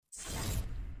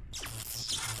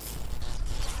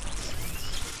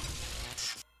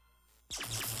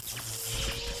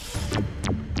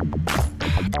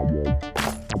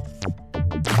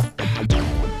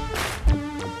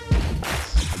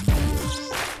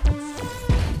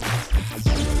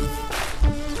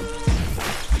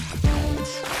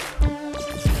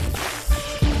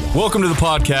Welcome to the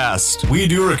podcast. We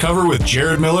do recover with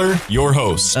Jared Miller, your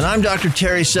host. And I'm Dr.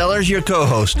 Terry Sellers, your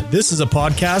co-host. This is a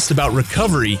podcast about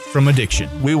recovery from addiction.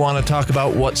 We want to talk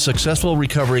about what successful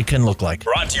recovery can look like.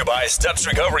 Brought to you by Steps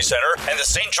Recovery Center and the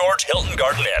St. George Hilton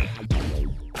Garden Inn.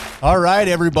 All right,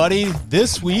 everybody.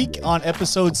 This week on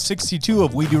episode 62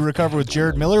 of We Do Recover with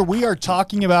Jared Miller, we are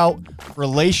talking about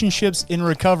relationships in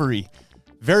recovery.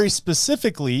 Very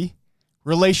specifically,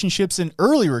 relationships in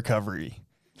early recovery.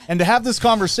 And to have this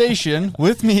conversation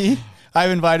with me,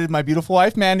 I've invited my beautiful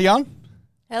wife, Mandy, on.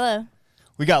 Hello.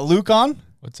 We got Luke on.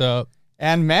 What's up?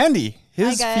 And Mandy,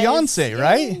 his fiance,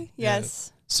 right?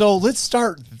 Yes. So let's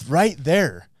start right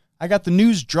there. I got the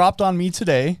news dropped on me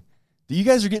today that you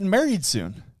guys are getting married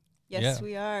soon. Yes,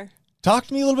 we are. Talk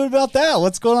to me a little bit about that.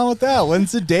 What's going on with that?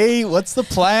 When's the date? What's the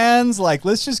plans? Like,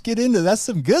 let's just get into that's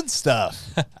some good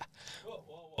stuff.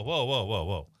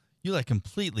 Whoa. You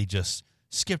completely just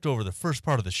skipped over the first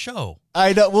part of the show.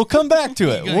 I know. We'll come back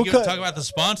to it. We'll talk about the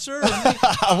sponsor?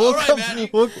 We'll come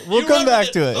back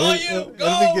to it.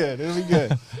 It'll be good. It'll be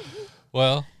good.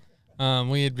 Well,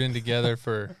 we had been together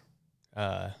for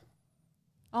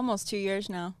Almost 2 years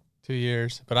now. 2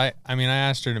 years. But I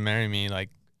asked her to marry me like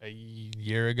a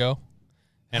year ago.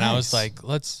 And I was like,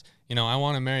 let's, I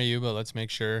want to marry you, but let's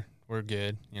make sure we're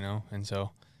good, And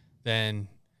so then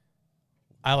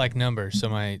I like numbers. So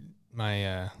my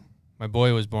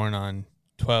boy was born on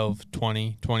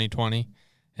 12/20/2020,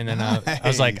 and then I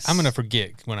was like, I'm going to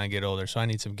forget when I get older, so I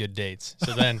need some good dates.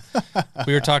 So then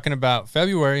we were talking about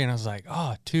February, and I was like,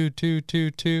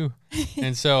 2/2/2/2.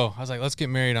 And so I was like, let's get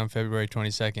married on February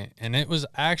 22nd. And it was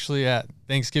actually at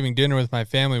Thanksgiving dinner with my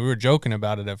family. We were joking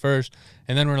about it at first,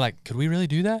 and then we're like, could we really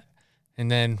do that? And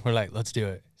then we're like, let's do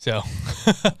it. So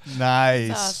nice.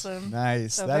 That's awesome.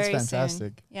 Nice. So that's very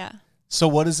fantastic. Soon. Yeah. So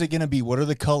what is it going to be? What are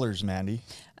the colors, Mandy?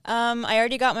 I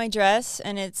already got my dress,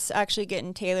 and it's actually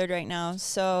getting tailored right now.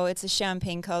 So it's a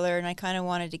champagne color, and I kind of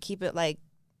wanted to keep it like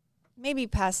maybe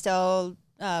pastel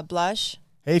blush.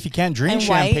 Hey, if you can't drink And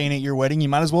champagne white. at your wedding, you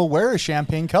might as well wear a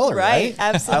champagne color, right?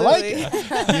 Absolutely. I like it.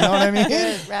 You know what I mean?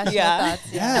 Good, rational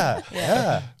thoughts.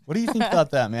 Yeah. What do you think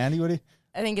about that, Mandy?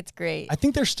 I think it's great. I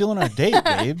think they're still in our date,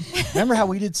 babe. Remember how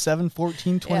we did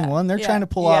 7/14/21? They're trying to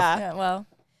pull off. Yeah, well,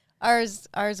 ours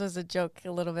was a joke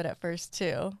a little bit at first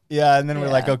too. Yeah, and then we're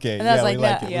like, okay, and I was we like,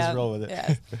 like no. it. Let's roll with it.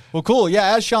 Yeah. Well, cool.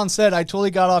 Yeah, as Sean said, I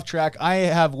totally got off track. I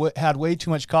have had way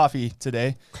too much coffee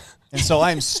today, and so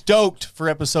I am stoked for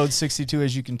episode 62.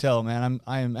 As you can tell, man,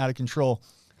 I am out of control.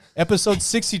 Episode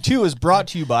 62 is brought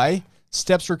to you by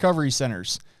Steps Recovery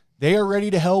Centers. They are ready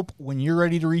to help when you're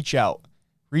ready to reach out.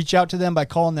 Reach out to them by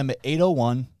calling them at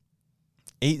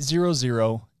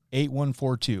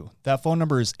 801-800-8142. That phone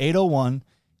number is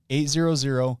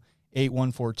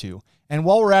 801-800-8142. And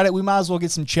while we're at it, we might as well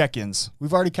get some check-ins.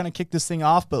 We've already kind of kicked this thing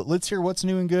off, but let's hear what's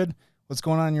new and good. What's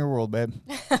going on in your world, babe?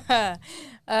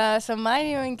 So my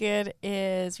new and good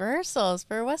is rehearsals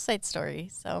for West Side Story.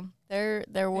 So they're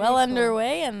well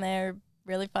underway, and they're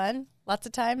really fun. Lots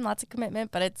of time, lots of commitment,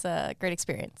 but it's a great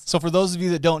experience. So for those of you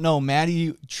that don't know,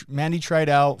 Mandy tried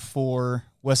out for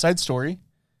West Side Story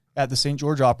at the St.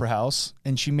 George Opera House,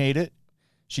 and she made it.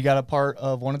 She got a part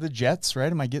of one of the jets,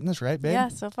 right? Am I getting this right, babe? Yeah,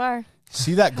 so far.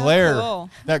 See that glare? Cool.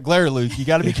 That glare, Luke. You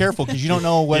got to be careful because you don't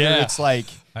know whether it's like.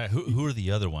 All right, who are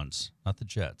the other ones? Not the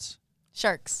Jets.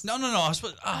 Sharks. No. I was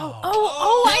supposed.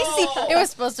 I see. It was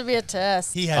supposed to be a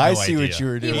test. He had no I see idea. what you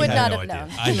were doing. He would had not no have idea.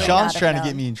 known. I know. Sean's have trying to known.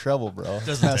 get me in trouble, bro.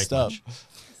 Doesn't Messed take up. much.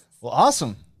 Well,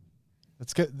 awesome.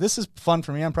 That's good. This is fun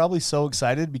for me. I'm probably so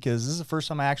excited because this is the first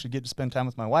time I actually get to spend time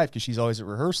with my wife because she's always at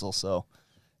rehearsal. So,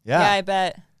 Yeah, I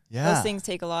bet. Yeah. Those things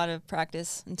take a lot of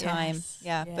practice and time. Yes,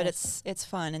 Yeah, but yes. it's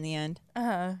fun in the end.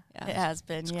 Yeah. It has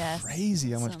been, It's yes.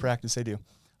 crazy how much Awesome. practice they do.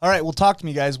 All right, well, talk to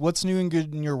me, guys. What's new and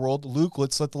good in your world? Luke,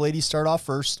 let's let the ladies start off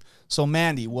first. So,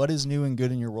 Mandy, what is new and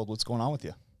good in your world? What's going on with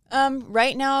you?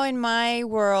 Right now in my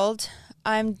world,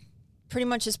 I'm pretty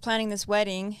much just planning this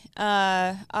wedding.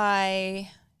 I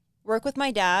work with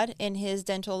my dad in his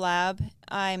dental lab.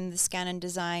 I'm the scan and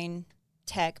design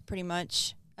tech, pretty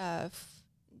much,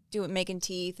 making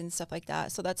teeth and stuff like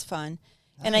that. So that's fun.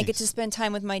 Nice. And I get to spend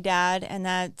time with my dad, and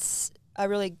that's a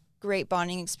really great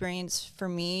bonding experience for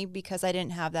me because I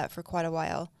didn't have that for quite a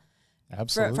while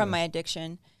Absolutely. from my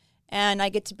addiction. And I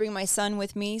get to bring my son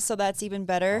with me, so that's even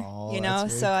better, Oh, you that's know?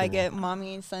 very So I cool. get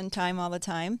mommy and son time all the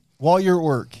time. While you're at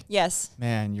work. Yes.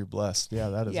 Man, you're blessed. Yeah,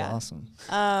 that is Yeah. awesome.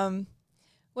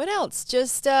 What else?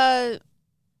 Just I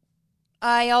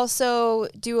also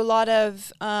do a lot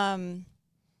of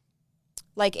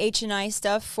like H&I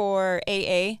stuff for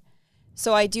AA.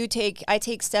 So I take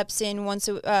steps in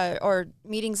or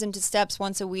meetings into steps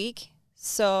once a week.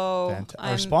 So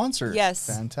Our sponsor. Yes,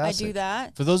 Fantastic. I do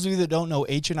that. For those of you that don't know,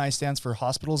 H&I stands for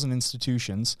Hospitals and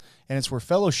Institutions, and it's where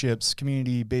fellowships,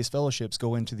 community-based fellowships,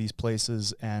 go into these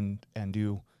places and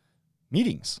do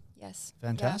meetings. Yes.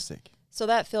 Fantastic. Yeah. So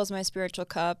that fills my spiritual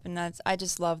cup, and I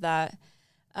just love that.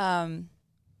 To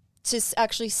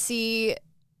actually see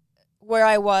where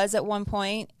I was at one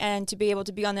point and to be able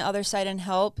to be on the other side and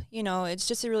help, it's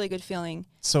just a really good feeling.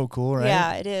 So cool, right?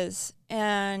 Yeah, it is.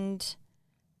 And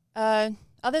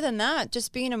other than that,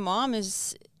 just being a mom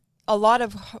is a lot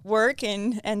of work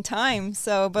and time.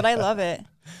 So, but I love it.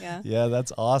 Yeah. Yeah,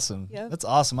 that's awesome. Yep. That's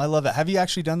awesome. I love it. Have you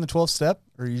actually done the 12th step,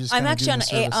 or are you just? I'm kinda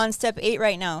actually doing on step 8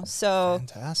 right now. So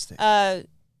fantastic.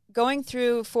 Going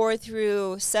through 4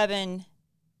 through 7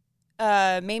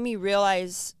 made me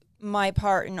realize my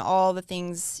part in all the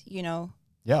things, Yeah,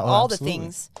 all absolutely. the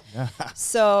things. Yeah.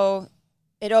 So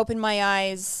it opened my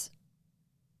eyes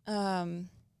on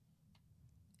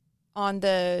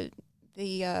the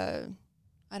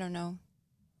I don't know,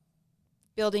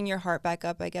 building your heart back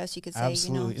up, I guess you could say.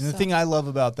 Absolutely. And the thing I love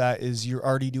about that is you're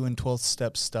already doing 12th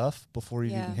step stuff before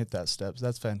you even hit that steps.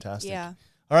 That's fantastic. Yeah.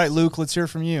 All right, Luke, let's hear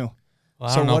from you. Well,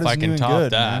 I don't know if I can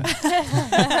top that.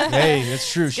 Hey,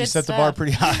 it's true. She Good set the bar stuff.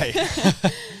 pretty high.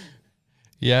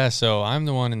 Yeah, so I'm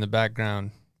the one in the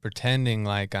background pretending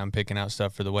like I'm picking out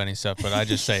stuff for the wedding stuff, but I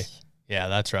just say, yeah,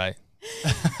 that's right.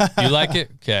 You like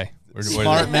it? Okay. We're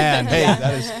Smart there. man. Hey,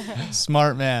 that is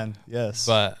smart man. Yes.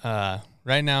 But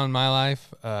right now in my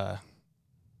life, I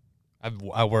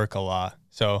work a lot.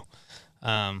 So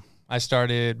I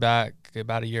started back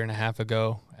about a year and a half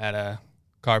ago at a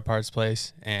car parts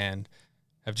place, and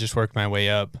I've just worked my way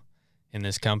up in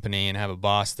this company and have a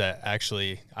boss that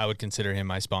actually I would consider him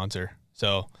my sponsor.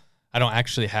 So I don't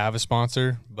actually have a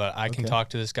sponsor, but I can talk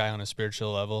to this guy on a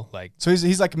spiritual level. Like, so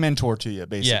he's like a mentor to you,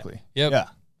 basically. Yeah. Yep. Yeah.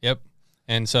 Yep.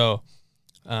 And so,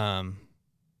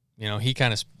 he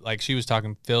kind of, like she was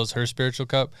talking, fills her spiritual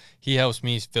cup. He helps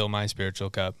me fill my spiritual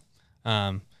cup.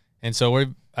 And so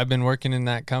I've been working in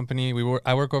that company.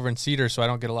 I work over in Cedar, so I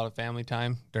don't get a lot of family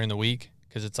time during the week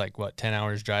because it's like, 10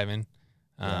 hours driving.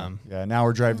 Yeah, an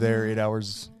hour drive there, 8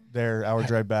 hours there, hour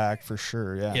drive back for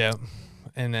sure. Yeah. Yeah.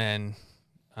 And then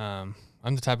I'm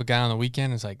the type of guy on the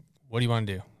weekend is like, what do you want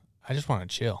to do? I just want to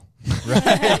chill.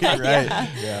 Right.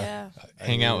 Yeah.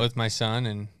 Hang out with my son,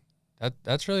 and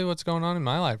that's really what's going on in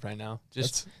my life right now.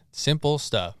 Just simple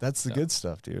stuff. That's the good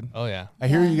stuff, dude. Oh yeah. I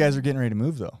hear you guys are getting ready to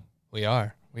move though. We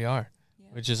are.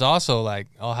 Which is also like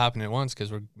all happening at once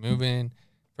because we're moving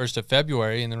 1st of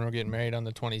February and then we're getting married on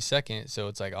the 22nd. So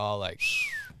it's like all like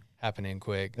happening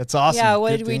quick. That's awesome. Yeah,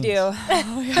 what Good did we things.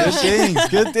 do? Good things.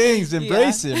 Good things.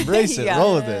 Embrace it. Yeah.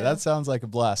 Roll with it. That sounds like a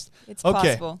blast. It's Okay.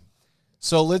 possible.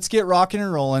 So let's get rocking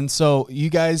and rolling. So you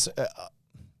guys,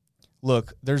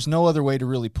 look, there's no other way to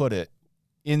really put it.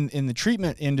 In the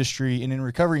treatment industry and in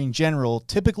recovery in general,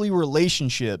 typically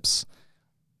relationships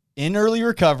in early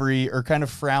recovery are kind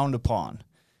of frowned upon.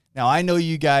 Now, I know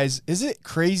you guys, is it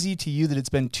crazy to you that it's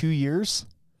been 2 years?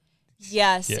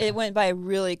 Yes, Yeah. it went by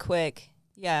really quick.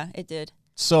 Yeah, it did.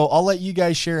 So I'll let you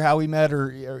guys share how we met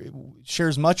or share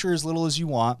as much or as little as you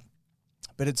want.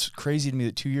 But it's crazy to me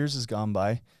that 2 years has gone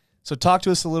by. So talk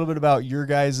to us a little bit about your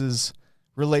guys'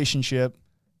 relationship.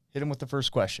 Hit him with the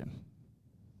first question.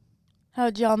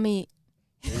 How'd y'all meet?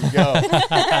 There you go.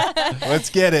 Let's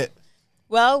get it.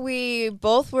 Well, we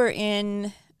both were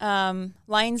in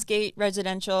Lionsgate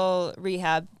Residential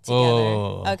Rehab together.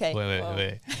 Whoa. Okay.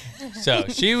 Wait. So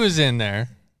she was in there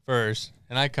first,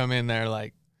 and I come in there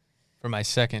like for my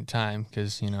second time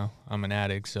because, I'm an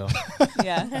addict. So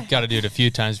Yeah. got to do it a few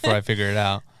times before I figure it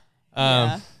out.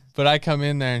 Yeah. But I come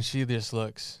in there and she just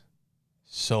looks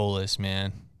soulless,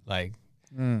 man. Like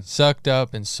sucked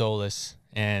up and soulless.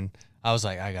 And I was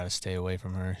like, I got to stay away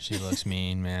from her. She looks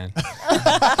mean, man.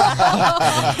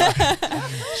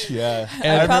 Yeah.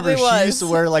 I I probably remember she was. used to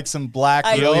wear like some black,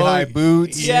 I really know. high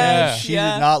boots. Yeah. And she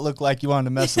Yeah. did not look like you wanted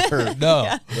to mess with her.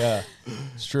 No. Yeah.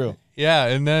 It's true. Yeah.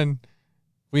 And then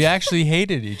we actually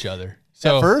hated each other.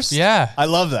 So, At first? Yeah. I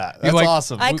love that. That's like-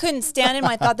 awesome. I couldn't stand him.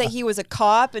 I thought that he was a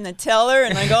cop and a teller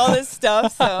and like all this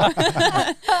stuff. So,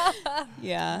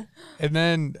 yeah. And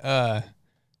then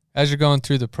as you're going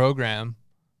through the program,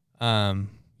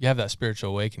 you have that spiritual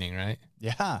awakening, right?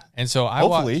 Yeah. And so I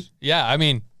Hopefully. watched. Yeah, I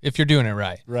mean, if you're doing it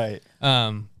right. Right.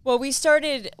 Well, we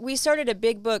started a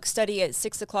big book study at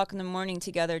 6 o'clock in the morning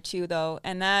together too, though,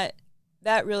 and that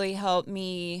really helped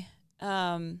me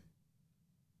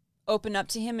open up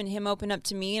to him and him open up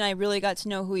to me, and I really got to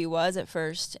know who he was at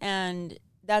first, and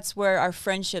that's where our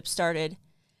friendship started,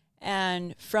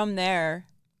 and from there,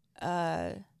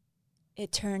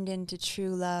 it turned into true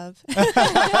love.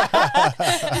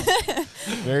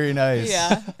 Very nice.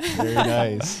 Yeah. Very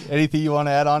nice. Anything you want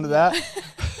to add on to that?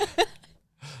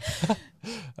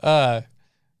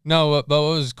 No, but what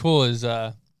was cool is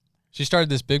she started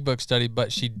this big book study,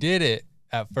 but she did it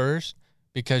at first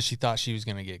because she thought she was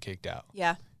going to get kicked out.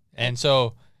 Yeah. And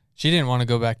so she didn't want to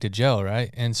go back to jail, right?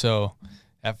 And so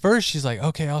at first she's like,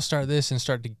 okay, I'll start this and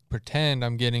start to pretend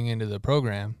I'm getting into the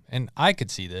program. And I could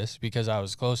see this because I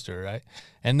was close to her, right?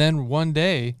 And then one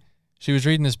day she was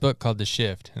reading this book called The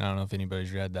Shift. And I don't know if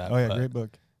anybody's read that. Oh, yeah, but great book.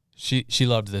 She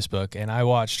loved this book. And I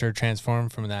watched her transform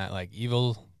from that like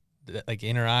evil, like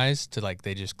in her eyes to like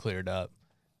they just cleared up.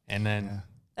 And then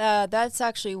That's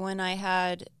actually when I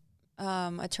had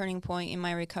a turning point in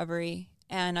my recovery.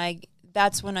 And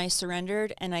that's when I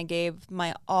surrendered and I gave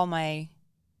all my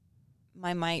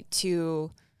might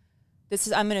to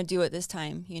I'm going to do it this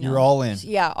time, you know. You're all in.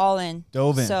 Yeah, all in.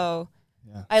 Dove in. So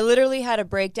Yeah. I literally had a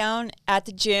breakdown at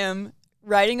the gym,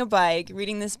 riding a bike,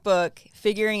 reading this book,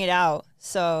 figuring it out.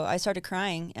 So I started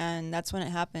crying and that's when it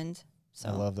happened. So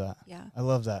I love that. Yeah. I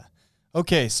love that.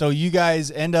 Okay, so you guys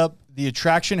end up, the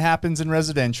attraction happens in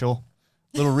residential,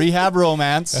 little rehab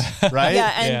romance, right?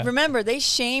 Yeah, and Yeah. remember they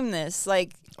shame this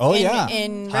like Oh, in, yeah.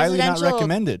 in Highly not residential,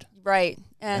 recommended. right?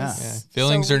 And Yeah. yeah, so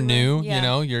feelings we are were- new, yeah. you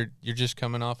know, you're just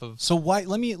coming off of. So why,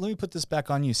 let me put this back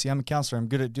on you. See, I'm a counselor. I'm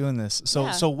good at doing this. So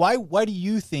Yeah. so why do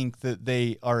you think that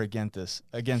they are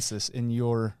against this in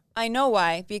your... I know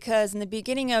why, because in the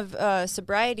beginning of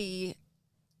sobriety,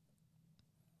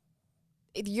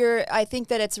 I think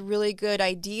that it's a really good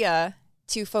idea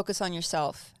to focus on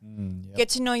yourself, Yep. get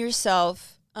to know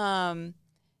yourself, and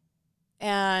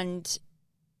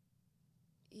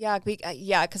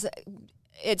because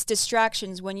it's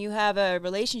distractions. When you have a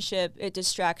relationship, it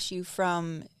distracts you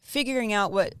from figuring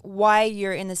out why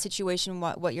you're in the situation,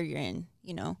 what you're in,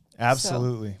 you know.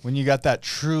 Absolutely. When you got that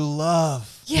true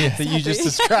love Yeah, that you just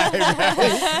exactly.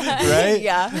 described, right?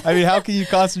 Yeah. I mean, how can you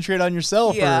concentrate on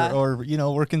yourself Yeah. or you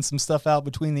know, working some stuff out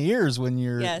between the ears when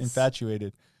you're Yes.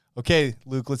 infatuated? Okay,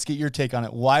 Luke, let's get your take on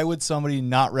it. Why would somebody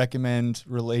not recommend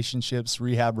relationships,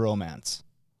 rehab, romance?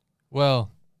 Well,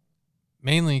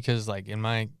 mainly because like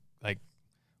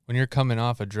when you're coming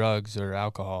off of drugs or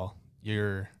alcohol,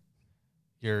 you've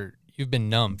been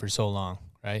numb for so long,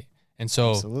 right? And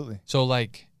so Absolutely. so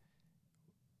like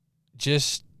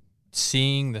just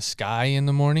seeing the sky in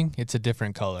the morning, it's a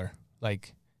different color.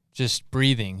 Like just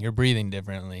you're breathing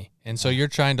differently. And so you're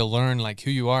trying to learn like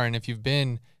who you are. And if you've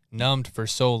been numbed for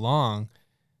so long,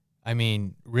 I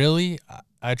mean, really,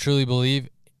 I truly believe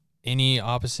any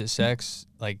opposite sex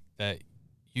like that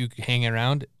you hang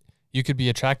around, you could be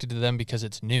attracted to them because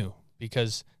it's new,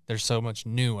 because there's so much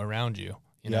new around you.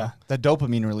 You know? That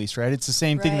dopamine release, right? It's the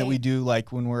same thing that we Right. do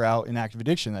like when we're out in active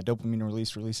addiction. That dopamine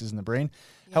releases in the brain.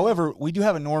 However, we do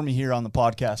have a normie here on the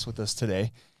podcast with us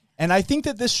today. And I think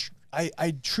that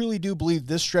I truly do believe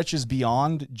this stretches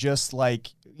beyond just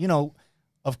like, you know,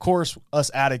 of course,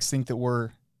 us addicts think that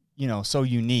we're, you know, so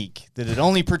unique that it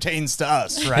only pertains to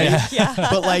us, right? Yeah.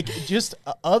 But like just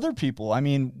other people, I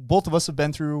mean, both of us have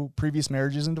been through previous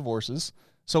marriages and divorces.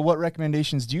 So what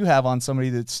recommendations do you have on somebody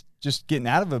that's just getting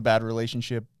out of a bad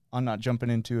relationship on not jumping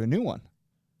into a new one?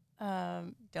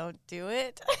 Don't do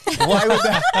it. Why would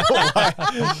that?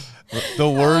 Why? The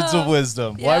words of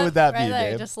wisdom. Why Yeah, would that right be,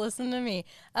 there. babe? Just listen to me.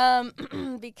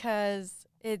 Because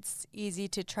it's easy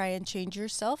to try and change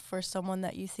yourself for someone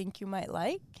that you think you might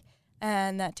like.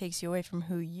 And that takes you away from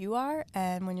who you are.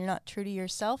 And when you're not true to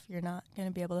yourself, you're not going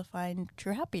to be able to find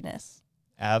true happiness.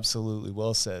 Absolutely.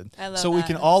 Well said. I love so we that.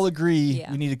 can all agree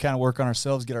Yeah. we need to kind of work on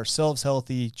ourselves, get ourselves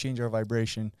healthy, change our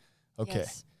vibration. Okay.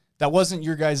 Yes. That wasn't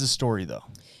your guys' story, though.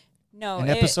 No.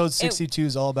 And episode 62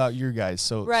 is all about your guys.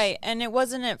 So Right, and it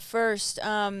wasn't at first.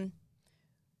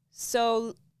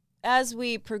 So as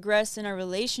we progressed in our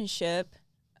relationship,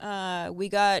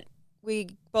 we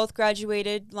both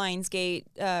graduated Lionsgate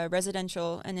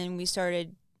residential, and then we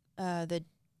started the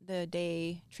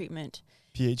day treatment.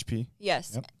 PHP.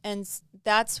 Yes, Yep. and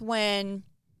that's when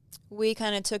we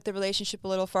kind of took the relationship a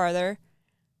little farther,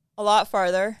 a lot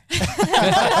farther.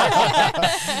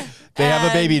 They have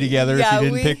a baby And, together if you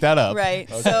didn't pick that up. Right.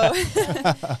 So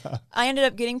I ended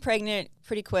up getting pregnant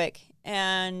pretty quick,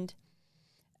 and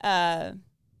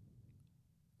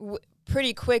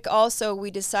pretty quick also we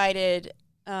decided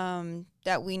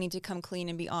that we need to come clean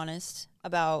and be honest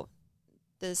about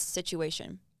this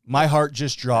situation. My heart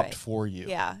just dropped Right. for you.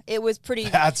 Yeah, it was pretty.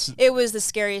 That's It was the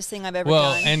scariest thing I've ever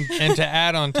Well, done. and to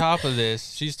add on top of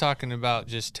this, she's talking about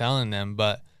just telling them,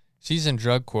 but she's in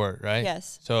drug court, right?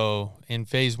 Yes. So in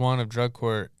phase 1 of drug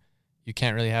court, you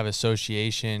can't really have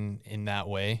association in that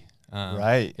way.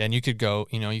 Right. And you could go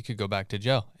back to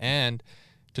jail. And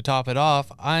to top it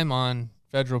off, I'm on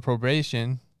federal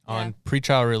probation on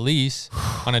pretrial release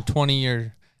on a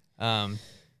 20-year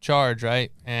charge,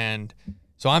 right? And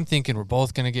so I'm thinking we're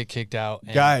both going to get kicked out.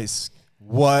 And Guys,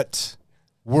 what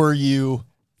were you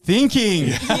thinking?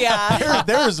 Yeah.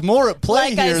 There's more at play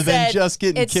Like I here than said, just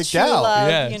getting it's kicked true out. love,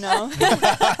 Yes. you know.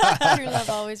 True love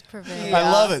always prevails. I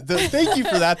love it. Thank you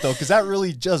for that, though, because that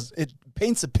really just it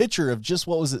paints a picture of just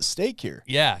what was at stake here.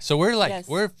 Yeah. So we're like, Yes.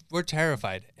 we're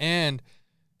terrified. And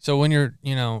so when you're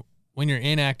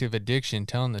in active addiction,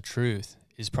 telling the truth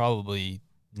is probably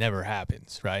never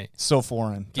happens, right? So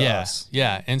foreign to us.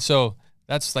 Yeah. And so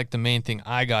that's like the main thing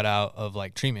I got out of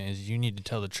like treatment is you need to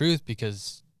tell the truth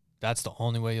because that's the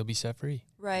only way you'll be set free.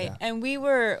 Right. Yeah. And we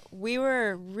were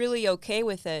really okay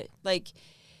with it. Like,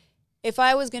 if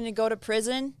I was going to go to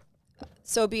prison,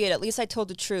 so be it. At least I told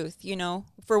the truth, you know,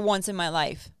 for once in my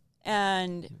life.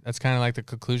 And That's kind of like the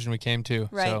conclusion we came to.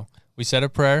 Right. So we said a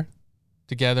prayer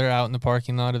together out in the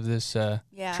parking lot of this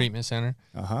Yeah. treatment center.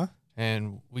 Uh-huh.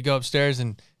 And we go upstairs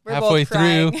and We're halfway both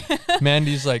crying. through,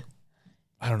 Mandy's like,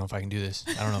 I don't know if I can do this.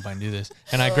 I don't know if I can do this.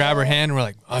 And I grab her hand and we're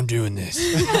like, I'm doing this.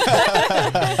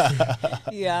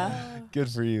 yeah. Good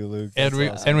for you, Luke. and That's we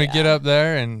awesome. and we get up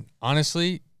there and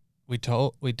honestly, we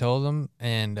told them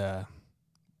and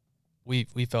we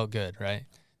felt good, right?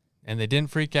 And they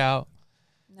didn't freak out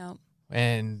No.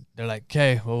 and they're like,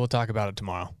 okay, well, we'll talk about it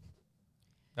tomorrow.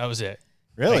 That was it.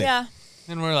 Really? Yeah.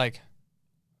 And we're like,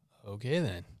 okay,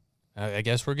 then I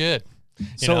guess we're good. You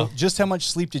So know? just how much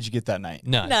sleep did you get that night?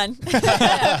 None. None.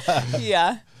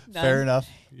 Yeah. None. Fair enough.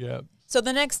 Yep. So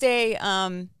the next day,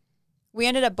 we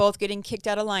ended up both getting kicked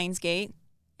out of Lionsgate.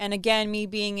 And again, me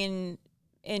being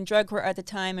in drug court at the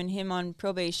time and him on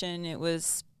probation, it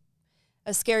was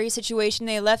a scary situation.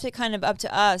 They left it kind of up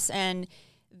to us. And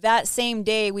that same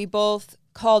day, we both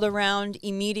called around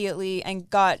immediately and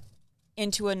got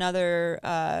into another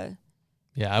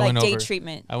Yeah, I like went day over.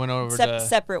 treatment. I went over to.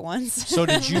 Separate ones. So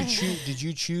did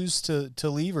you choose to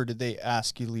leave, or did they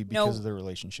ask you to leave because No. of their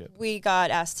relationship? We got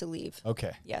asked to leave.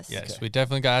 Okay. Yes. Yes, Okay. we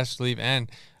definitely got asked to leave, and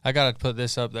I gotta put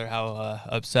this up there how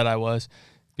upset I was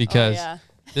because yeah.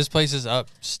 this place is up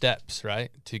steps,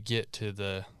 right, to get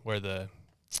to where the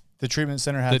treatment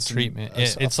center had treatment. a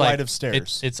It's flight like of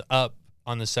stairs. It's up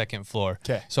on the second floor.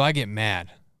 'Kay. So I get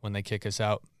mad when they kick us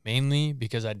out, mainly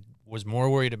because I was more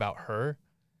worried about her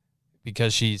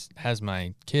because she has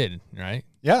my kid, right?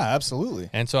 Yeah, absolutely.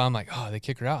 And so I'm like, oh, they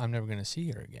kick her out. I'm never going to see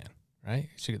her again, right?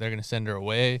 They're going to send her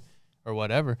away or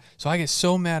whatever. So I get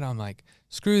so mad. I'm like,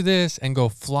 screw this, and go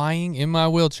flying in my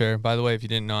wheelchair. By the way, if you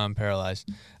didn't know, I'm paralyzed.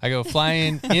 I go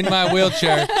flying in my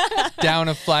wheelchair down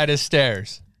a flight of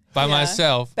stairs by Yeah.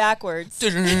 myself. Backwards.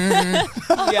 Yeah.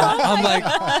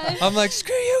 I'm like,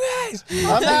 screw you guys.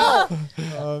 I'm out.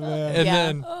 Oh man. And Yeah.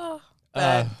 then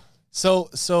But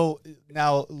So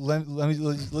now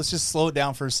let's just slow it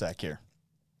down for a sec here.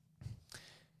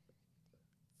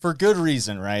 For good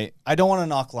reason, right? I don't want to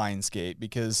knock Lionsgate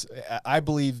because I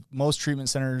believe most treatment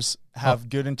centers have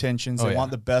good intentions. Oh, They yeah.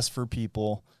 want the best for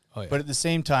people. Oh, yeah. But at the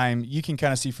same time, you can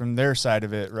kind of see from their side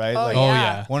of it, right? Oh, Like Oh, yeah.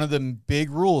 yeah. one of the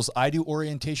big rules, I do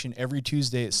orientation every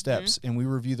Tuesday at Steps, Mm-hmm. and we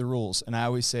review the rules. And I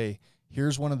always say,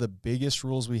 here's one of the biggest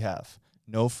rules we have.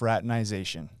 No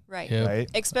fraternization, right. Yep. right?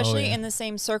 Especially Oh, yeah. in the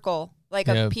same circle, like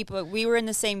Yep. of people. We were in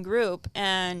the same group,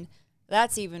 and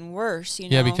that's even worse, you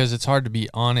know? Yeah, because it's hard to be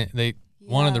on it.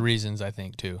 One of Yeah. the reasons I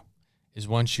think too is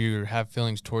once you have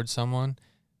feelings towards someone,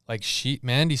 like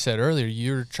Mandy said earlier,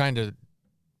 you're trying to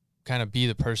kind of be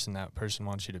the person that person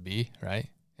wants you to be, right?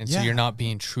 And so Yeah. you're not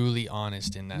being truly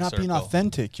honest in that You're not circle. being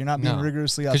authentic. You're not being No.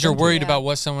 rigorously Because authentic. you're worried Yeah. about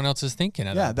what someone else is thinking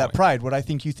at Yeah, that point. pride, what I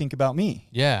think you think about me.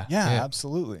 Yeah, Yeah,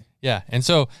 absolutely. yeah. And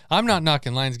so I'm not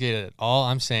knocking Lionsgate at all.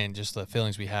 I'm saying just the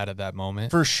feelings we had at that moment.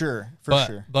 For sure.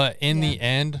 For But in Yeah. the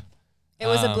end, it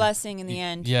was a um, blessing in the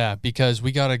end. yeah, because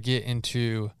we got to get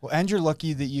into. Well, and you're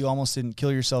lucky that you almost didn't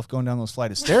kill yourself going down those flight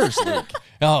of stairs, Luke.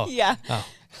 Oh, Yeah. oh.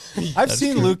 I've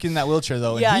seen Luke in that wheelchair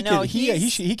though, and Yeah, he no, could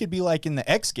he's- he could be like in the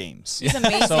X Games. He's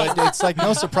amazing. So it's like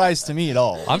no surprise to me at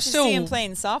all. I'm You should still. see him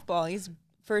playing softball. He's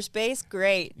first base.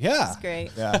 Great. Yeah. He's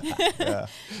great. Yeah, yeah.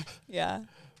 Yeah.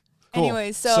 Cool.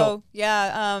 Anyway, so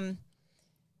yeah,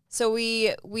 so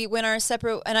we went our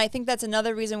separate, and I think that's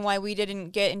another reason why we didn't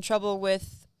get in trouble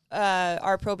with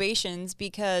our probations,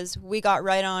 because we got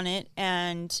right on it,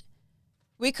 and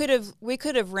we could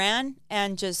have ran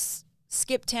and just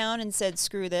skipped town and said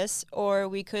screw this, or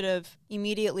we could have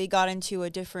immediately got into a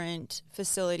different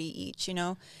facility each, you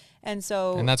know, and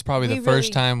so And that's probably we the first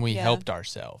really- time we yeah. helped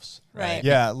ourselves. Right. Right.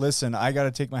 Yeah, listen, I got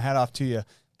to take my hat off to you.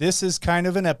 this is kind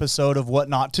of an episode of what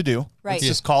not to do. Right. Let's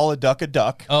just call a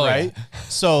duck, Oh, right? yeah.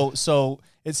 So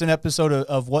it's an episode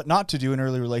of what not to do in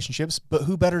early relationships, but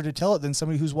who better to tell it than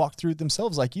somebody who's walked through it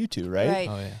themselves like you two, right? Right.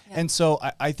 Oh yeah. Yeah. And so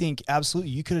I think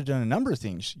absolutely you could have done a number of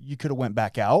things. You could have went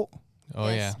back out. Oh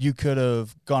Yes. You could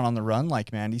have gone on the run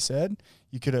like Mandy said.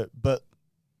 You could have, but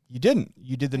you didn't.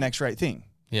 You did the next right thing.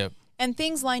 yeah. Yep. And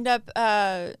things lined up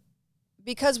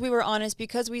because we were honest,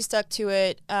 because we stuck to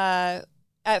it.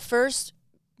 At first,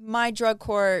 my drug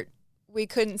court, we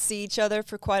couldn't see each other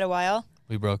for quite a while.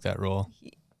 We broke that rule.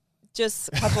 Just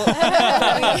a couple.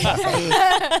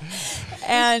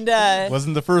 And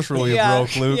Wasn't the first rule you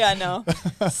broke, Luke. Yeah, no.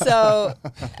 So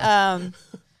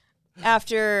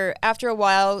after a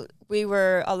while, we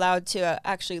were allowed to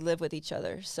actually live with each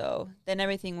other. So then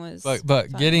everything was. But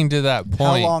fine. getting to that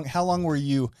point. How long were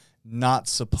you not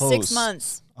supposed? 6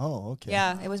 months. Oh, okay.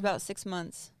 Yeah, it was about 6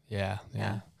 months. Yeah.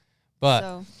 Yeah. But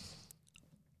So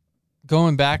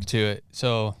going back to it,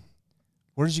 so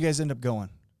Where did you guys end up going?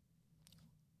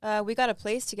 we got a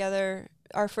place together.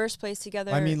 Our first place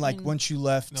together. I mean, like in- once you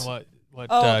left. what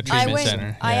Oh, treatment I went.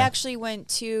 center? I Yeah. actually went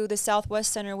to the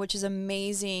Southwest Center, which is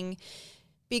amazing,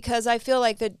 because I feel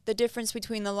like the difference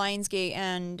between the Lionsgate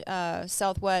and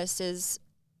Southwest is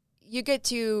you get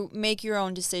to make your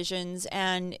own decisions,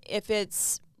 and if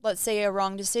it's, let's say, a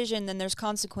wrong decision, then there's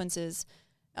consequences.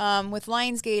 With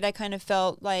Lionsgate, I kind of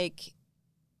felt like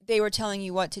they were telling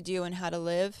you what to do and how to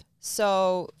live.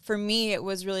 So for me, it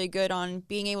was really good on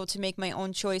being able to make my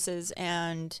own choices,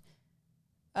 and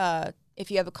if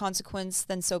you have a consequence,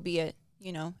 then so be it,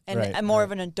 you know, and Right, I'm more right.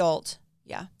 of an adult,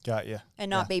 Got you. and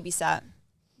not babysat.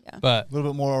 But A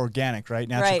little bit more organic, right?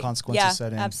 Natural Right. consequences Yeah,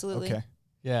 set in. absolutely. Okay.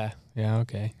 yeah,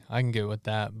 okay, I can get with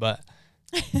that. But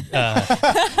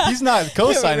He's not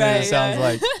co-signing it, Right, it sounds yeah.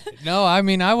 like. no, I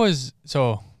mean, I was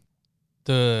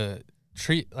the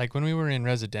treat, like when we were in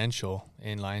residential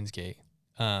in Lionsgate,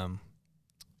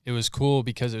 it was cool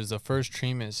because it was the first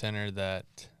treatment center that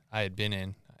I had been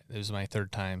in. It was my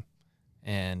third time,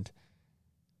 and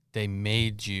they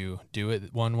made you do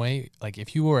it one way. Like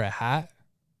if you wore a hat,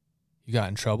 you got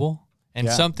in trouble. And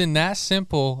Yeah. something that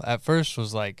simple at first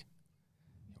was like,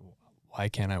 why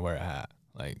can't I wear a hat?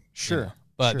 Like, you Sure, know.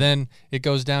 But sure. then it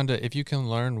goes down to if you can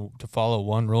learn to follow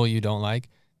one rule you don't like,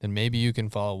 then maybe you can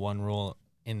follow one rule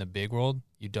in the big world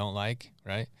you don't like,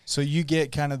 right? So you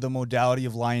get kind of the modality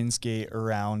of Lionsgate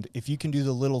around if you can do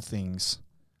the little things,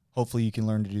 hopefully you can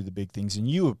learn to do the big things. And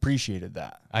you appreciated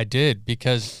that. I did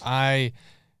because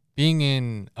being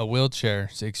in a wheelchair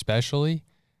especially,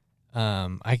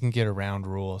 I can get around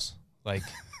rules. Like,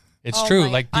 it's Oh true. my-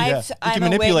 Like, you I've- can I'm a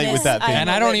manipulate with witness. that thing. I'm and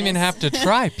a I don't even witness. have to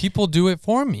try. People do it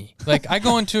for me. Like, I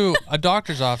go into a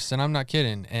doctor's office, and I'm not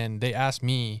kidding, and they ask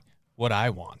me what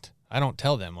I want. I don't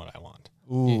tell them what I want.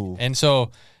 Ooh. And so,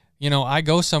 you know, I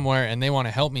go somewhere and they want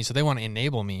to help me, so they want to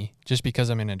enable me just because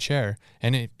I'm in a chair.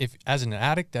 And if as an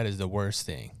addict, that is the worst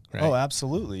thing, right? Oh,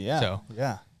 absolutely. Yeah. So-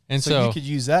 yeah. and So you could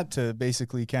use that to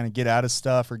basically kind of get out of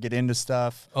stuff or get into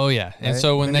stuff. oh yeah. And right?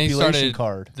 so when Manipulation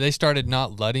card. they started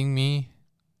not letting me,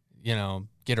 you know,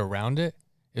 get around it,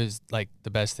 it was like the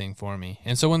best thing for me.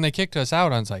 And so when they kicked us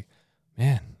out, I was like,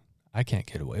 man, I can't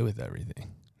get away with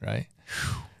everything, right?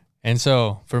 And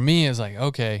so for me, it's like,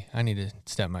 okay, I need to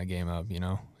step my game up, you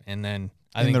know. And then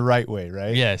I in think the right way,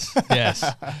 right? yes,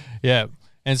 yeah.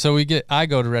 And so I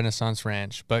go to Renaissance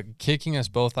Ranch, but kicking us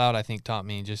both out, I think, taught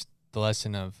me just the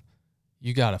lesson of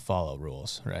you got to follow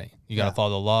rules, right? You got to Yeah. follow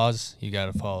the laws. You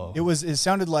got to follow. It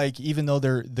sounded like even though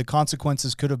the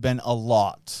consequences could have been a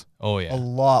lot yeah.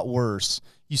 lot worse,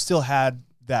 you still had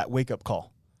that wake up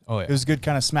call. Oh yeah. It was a good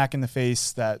kind of smack in the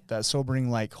face, that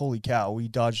sobering, like, holy cow, we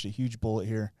dodged a huge bullet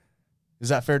here. Is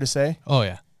that fair to say? Oh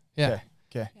yeah. Yeah. Okay.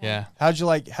 Okay. Yeah. How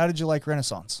did you like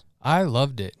Renaissance? I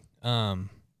loved it.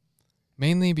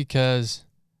 Mainly because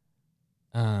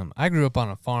I grew up on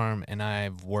a farm and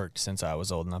I've worked since I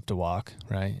was old enough to walk,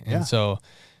 right? And Yeah. so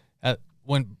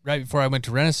right before I went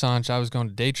to Renaissance, I was going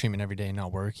to day treatment every day,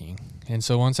 not working. And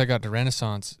so once I got to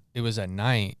Renaissance, it was at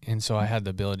night, and so I had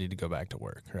the ability to go back to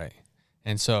work, right?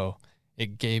 And so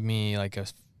it gave me like a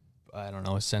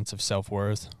sense of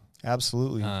self-worth.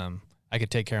 Absolutely. I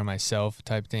could take care of myself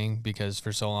type thing, because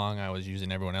for so long I was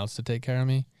using everyone else to take care of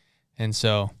me. And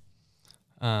so,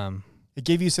 It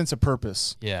gave you a sense of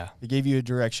purpose. yeah. It gave you a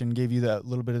direction, gave you that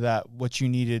little bit of that, what you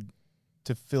needed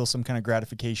to feel some kind of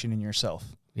gratification in yourself.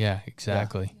 Yeah,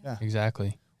 exactly. Yeah.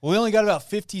 Exactly. Well, we only got about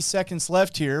 50 seconds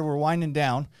left here. We're winding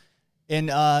down. And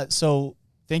so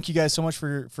thank you guys so much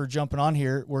for jumping on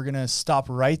here. We're going to stop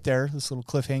right there, this little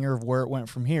cliffhanger of where it went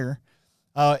from here.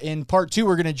 In part 2,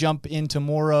 we're going to jump into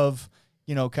more of,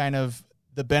 kind of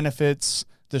the benefits,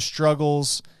 the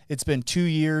struggles. It's been 2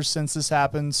 years since this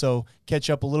happened, so catch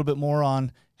up a little bit more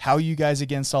on how you guys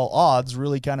against all odds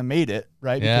really kind of made it,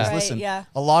 right? Yeah. Because listen,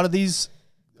 a lot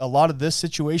of this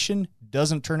situation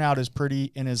doesn't turn out as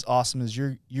pretty and as awesome as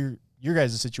your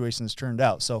guys' situation has turned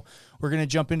out. So we're going to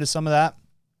jump into some of that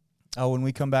when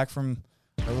we come back from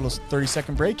our little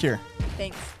 30-second break here.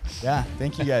 Thanks. Yeah,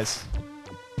 thank you guys.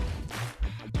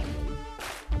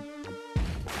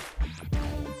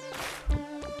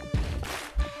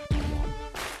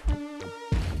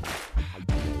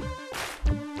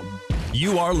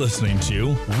 You are listening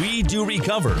to We Do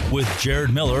Recover with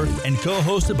Jared Miller and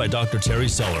co-hosted by Dr. Terry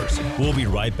Sellers. We'll be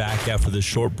right back after this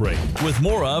short break with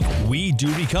more of We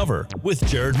Do Recover with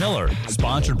Jared Miller,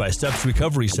 sponsored by Steps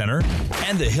Recovery Center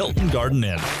and the Hilton Garden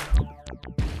Inn.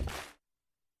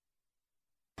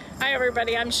 Hi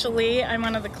everybody, I'm Shalee. I'm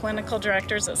one of the clinical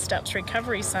directors at Steps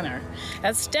Recovery Center.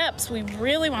 At Steps, we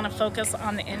really want to focus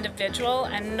on the individual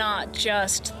and not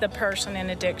just the person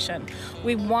in addiction.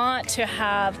 We want to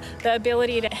have the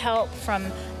ability to help from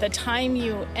the time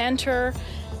you enter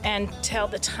and till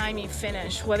the time you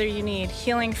finish, whether you need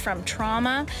healing from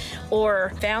trauma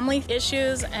or family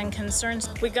issues and concerns.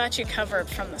 We got you covered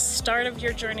from the start of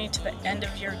your journey to the end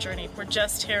of your journey. We're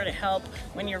just here to help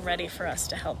when you're ready for us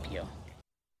to help you.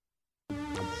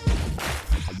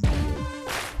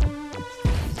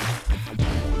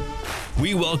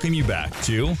 We welcome you back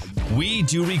to We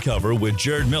Do Recover with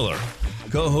Jared Miller,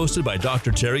 co-hosted by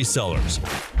Dr. Terry Sellers.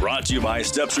 Brought to you by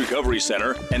Steps Recovery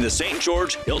Center and the St.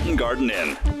 George Hilton Garden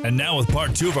Inn. And now with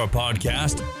part 2 of our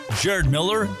podcast, Jared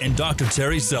Miller and Dr.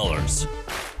 Terry Sellers.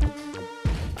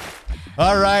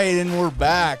 All right, and we're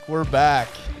back. We're back.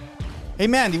 Hey,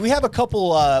 Mandy, we have a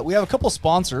couple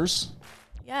sponsors.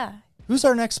 Yeah. Who's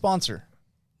our next sponsor?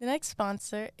 The next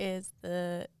sponsor is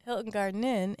the Hilton Garden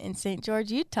Inn in St.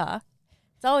 George, Utah.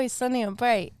 It's always sunny and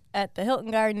bright at the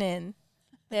Hilton Garden Inn.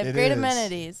 They have great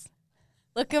amenities.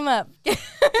 Look them up.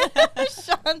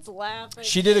 Sean's laughing.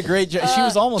 She did a great job. She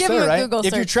was almost there, right? Google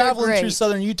if you're search. traveling through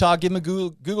southern Utah, give them a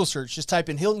Google search. Just type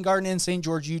in Hilton Garden Inn, St.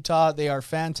 George, Utah. They are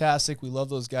fantastic. We love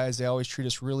those guys. They always treat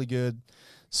us really good.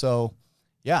 So,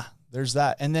 yeah, there's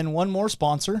that. And then one more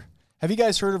sponsor. Have you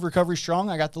guys heard of Recovery Strong?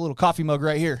 I got the little coffee mug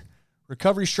right here.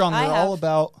 Recovery Strong, they're all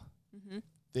about,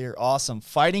 they're awesome.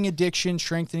 Fighting addiction,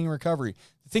 strengthening recovery.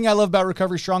 The thing I love about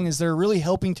Recovery Strong is they're really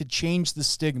helping to change the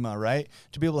stigma, right?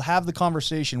 To be able to have the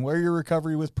conversation, wear your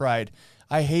recovery with pride.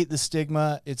 I hate the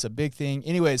stigma. It's a big thing.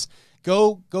 Anyways,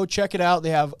 go check it out.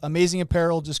 They have amazing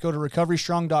apparel. Just go to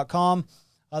recoverystrong.com.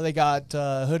 They got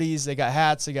hoodies, they got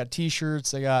hats, they got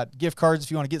T-shirts, they got gift cards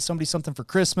if you want to get somebody something for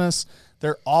Christmas.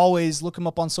 They're always, look them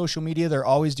up on social media, they're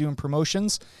always doing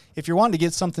promotions. If you're wanting to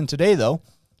get something today, though,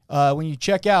 when you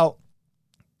check out,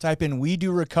 type in We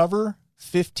Do Recover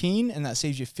 15, and that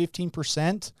saves you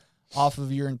 15% off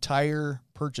of your entire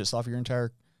purchase, off your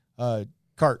entire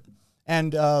cart.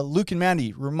 And Luke and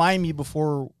Mandy, remind me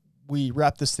before we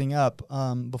wrap this thing up,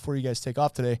 before you guys take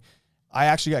off today, I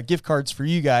actually got gift cards for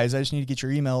you guys. I just need to get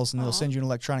your emails, and they'll send you an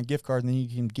electronic gift card, and then you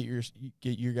can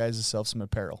get your guys' self some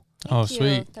apparel. Oh,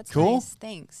 sweet. That's Cool? nice.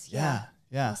 Thanks. Yeah.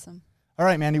 Awesome. All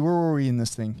right, Mandy, where were we in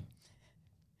this thing?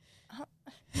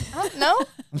 No?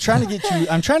 I'm trying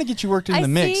to get you worked in the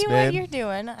mix, see babe. what you're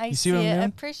doing. I see what I'm it. I doing?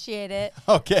 appreciate it.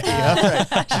 Okay, all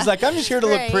right. She's like, I'm just here to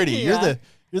look Great, pretty. yeah.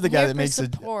 You're the guy Here that for makes a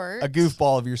support.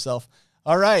 goofball of yourself.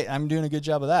 All right, I'm doing a good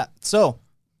job of that. So,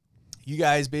 you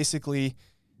guys basically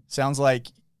sounds like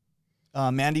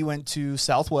Mandy went to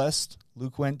Southwest,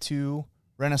 Luke went to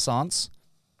Renaissance.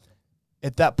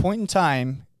 At that point in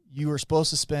time, you were supposed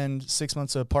to spend 6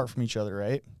 months apart from each other,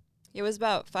 right? It was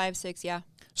about 5, 6, yeah.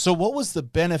 So what was the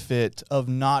benefit of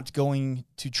not going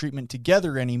to treatment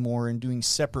together anymore and doing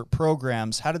separate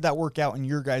programs? How did that work out in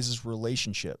your guys'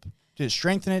 relationship? Did it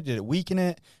strengthen it? Did it weaken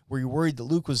it? Were you worried that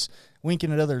Luke was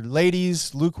winking at other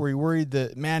ladies? Luke, were you worried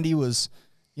that Mandy was,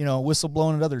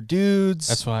 whistleblowing at other dudes?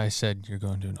 That's why I said you're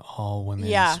going to an all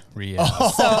women's rehab.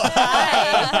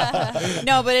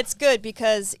 No, but it's good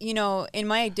because, in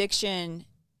my addiction,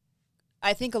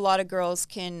 I think a lot of girls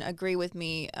can agree with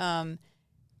me.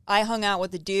 I hung out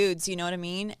with the dudes, you know what I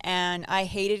mean? And I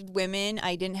hated women.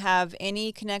 I didn't have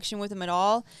any connection with them at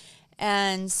all.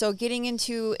 And so getting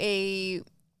into a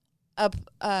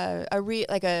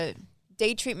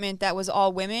day treatment that was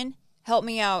all women helped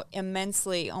me out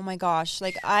immensely. Oh my gosh.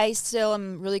 Like I still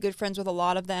am really good friends with a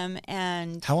lot of them.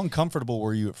 And how uncomfortable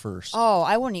were you at first? Oh,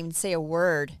 I wouldn't even say a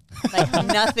word. Like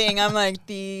nothing. I'm like,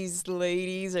 these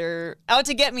ladies are out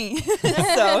to get me.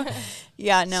 So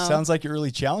yeah, no. Sounds like it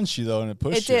really challenged you though, and it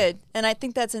pushed you. It did. And I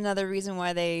think that's another reason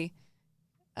why they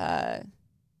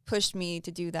pushed me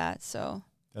to do that. So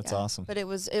that's awesome. But it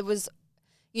was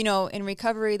you know, in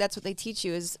recovery, that's what they teach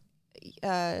you is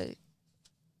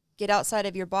get outside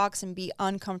of your box and be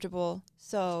uncomfortable.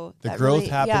 So The that growth really,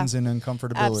 happens in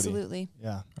uncomfortability. Absolutely.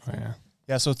 Yeah. Oh, yeah.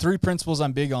 Yeah. So 3 principles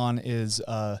I'm big on is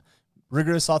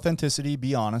rigorous authenticity,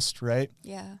 be honest, right?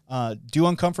 Yeah. Do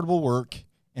uncomfortable work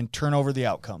and turn over the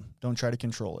outcome. Don't try to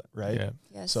control it, right? Yeah.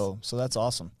 Yes. So that's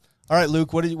awesome. All right,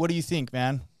 Luke, what do you think,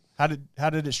 man? How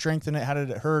did it strengthen it? How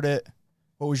did it hurt it?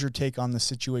 What was your take on the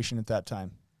situation at that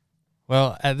time?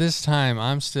 Well, at this time,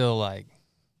 I'm still like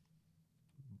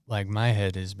my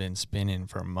head has been spinning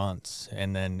for months,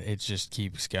 and then it just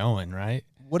keeps going, right?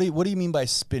 What do you mean by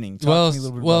spinning? Talk to me a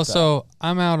little bit about that. So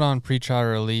I'm out on pretrial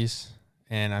release,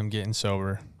 and I'm getting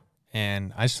sober,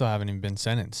 and I still haven't even been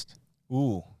sentenced.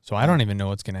 Ooh. So I don't even know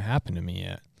what's going to happen to me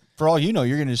yet. For all you know,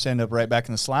 you're going to just end up right back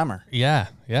in the slammer. Yeah,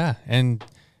 yeah. And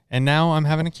now I'm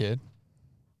having a kid.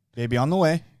 Baby on the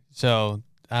way. So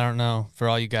I don't know. For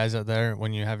all you guys out there,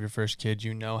 when you have your first kid,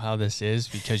 you know how this is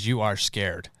because you are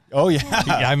scared. Oh, yeah.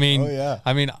 I mean, oh, yeah.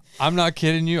 I mean, I'm not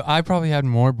kidding you. I probably had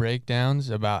more breakdowns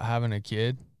about having a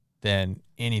kid than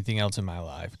anything else in my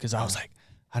life because I was like,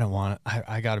 I don't want it.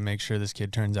 I got to make sure this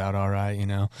kid turns out all right, you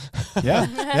know? Yeah.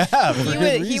 Yeah. For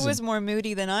good He reason. was more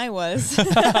moody than I was.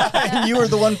 You were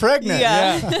the one pregnant.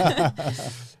 Yeah.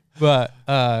 But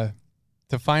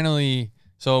to finally,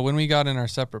 so when we got in our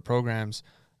separate programs,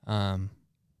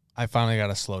 I finally got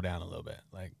to slow down a little bit.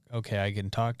 Like, okay, I can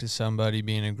talk to somebody,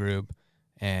 be in a group,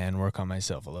 and work on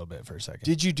myself a little bit for a second.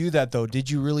 Did you do that, though? Did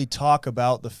you really talk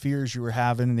about the fears you were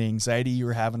having, the anxiety you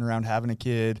were having around having a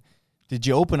kid? Did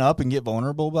you open up and get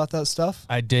vulnerable about that stuff?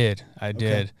 I did.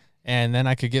 And then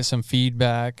I could get some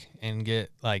feedback and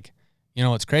get like, you know,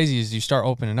 what's crazy is you start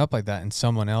opening up like that and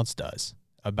someone else does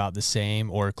about the same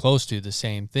or close to the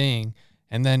same thing.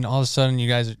 And then all of a sudden you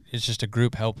guys, it's just a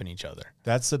group helping each other.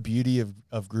 That's the beauty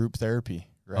of group therapy,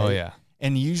 right? Oh, yeah.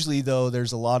 And usually, though,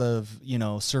 there's a lot of, you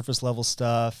know, surface level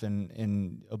stuff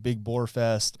and a big bore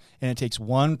fest, and it takes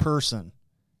one person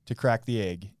to crack the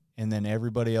egg, and then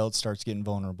everybody else starts getting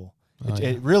vulnerable.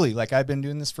 It really, like, I've been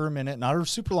doing this for a minute, not a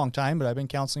super long time, but I've been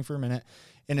counseling for a minute.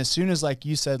 And as soon as, like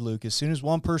you said, Luke, as soon as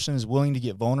one person is willing to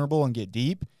get vulnerable and get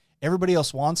deep, everybody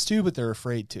else wants to, but they're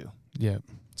afraid to. Yeah.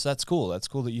 So that's cool. That's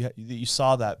cool that you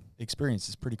saw that experience.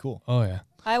 It's pretty cool. Oh, yeah.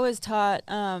 I was taught,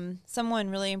 someone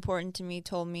really important to me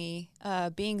told me,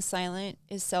 being silent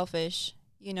is selfish,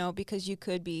 you know, because you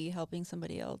could be helping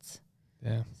somebody else.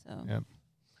 Yeah. So. Yep.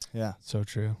 Yeah. So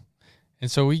true. And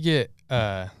so we get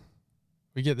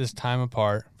this time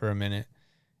apart for a minute,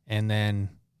 and then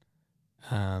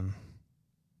I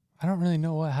don't really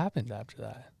know what happened after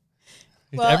that.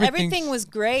 Well, everything was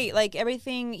great. Like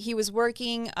everything, he was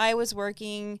working, I was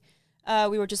working.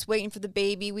 We were just waiting for the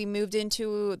baby. We moved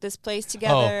into this place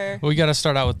together. Oh, we got to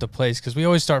start out with the place because we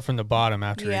always start from the bottom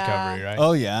after recovery, right?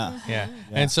 Oh, yeah. Yeah.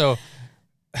 And so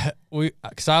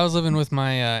because I was living with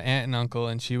my aunt and uncle,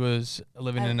 and she was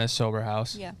living in a sober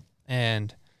house. Yeah.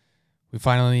 And we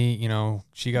finally, you know,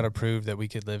 she got approved that we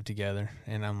could live together.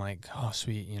 And I'm like, oh,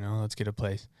 sweet, you know, let's get a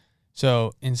place.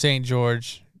 So in St.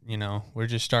 George, you know, we're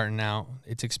just starting out.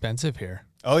 It's expensive here.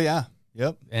 Oh, yeah.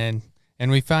 Yep. And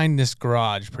we find this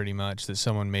garage pretty much that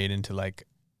someone made into like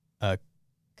a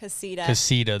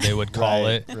casita, they would call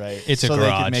it. Right. It's so a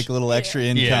garage. they could make a little extra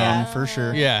income Yeah. for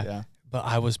sure. Yeah. But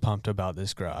I was pumped about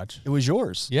this garage. It was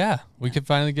yours. Yeah. We could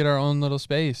finally get our own little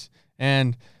space.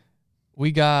 And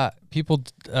we got people,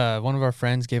 one of our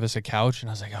friends gave us a couch, and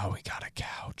I was like, oh, we got a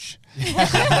couch.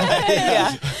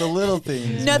 Yeah. The little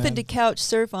things. Nothing to couch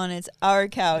surf on. It's our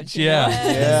couch. you Yeah. know?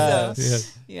 Yes.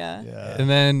 So, yeah. Yeah. And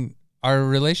then our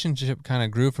relationship kind of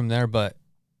grew from there, but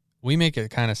we make it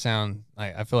kind of sound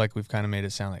like, I feel like we've kind of made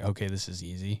it sound like, okay, this is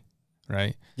easy,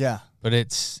 right? Yeah. But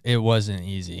it wasn't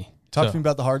easy. Talk to me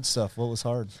about the hard stuff. What was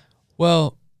hard?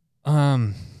 Well,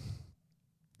 I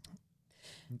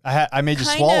made you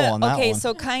swallow on that one. Okay,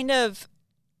 so kind of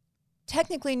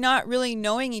technically not really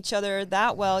knowing each other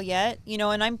that well yet, you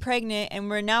know, and I'm pregnant and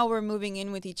we're moving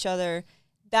in with each other.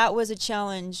 That was a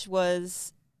challenge,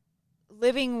 was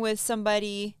living with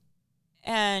somebody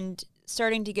and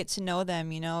starting to get to know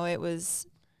them, you know. It was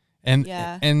and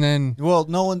then well,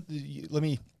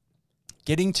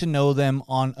 getting to know them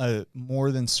on a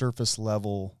more than surface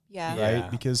level, yeah. right? Yeah.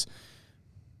 Because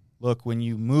look, when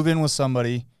you move in with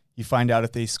somebody, you find out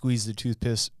if they squeeze the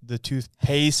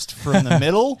toothpaste from the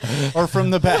middle or from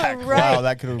the back. Right. Wow,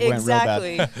 that could have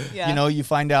exactly. went real bad. Yeah. You know, you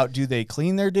find out, do they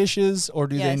clean their dishes or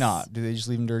do they Yes. not? Do they just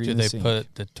leave them dirty do in the they sink?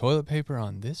 put the toilet paper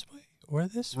on this way or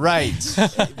this way? Right.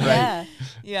 Right. Yeah.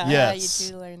 Yeah. Yes. Yeah,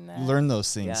 you do learn that. You learn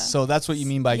those things. Yeah. So that's what you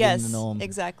mean by Yes, getting to know them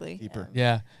exactly. deeper.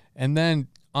 Yeah. And then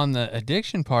on the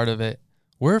addiction part of it,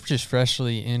 we're just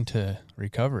freshly into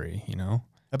recovery, you know?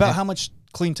 About Yeah. how much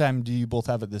clean time do you both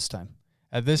have at this time?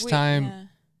 At this We- time,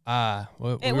 yeah.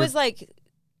 it It was like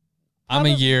I'm a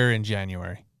probably- year in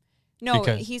January. no.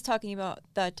 because- He's talking about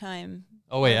that time.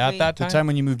 Oh wait, at Probably. that The time. time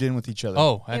when you moved in with each other.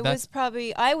 Oh, at It that was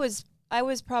probably. I was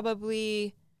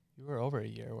probably you were over a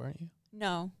year, weren't you?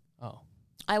 no. Oh,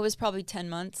 I was probably 10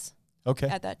 months okay.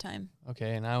 at that time.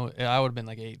 okay, and I would have been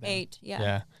like 8 then. 8. Yeah.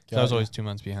 Yeah. So I was Got always 2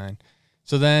 months behind.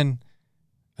 So then,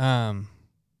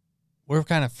 we're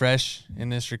kind of fresh in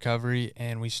this recovery,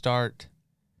 and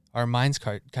our minds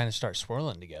kind of start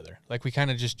swirling together. Like we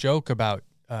kind of just joke about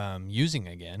using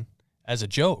again as a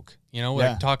joke,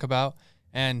 Yeah. talk about,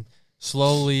 and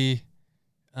slowly,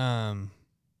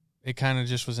 it kind of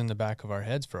just was in the back of our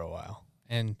heads for a while,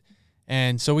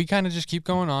 and so we kind of just keep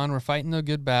going on. We're fighting the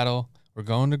good battle. We're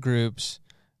going to groups,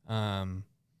 and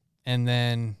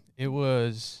then it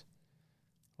was.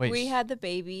 Wait, We had the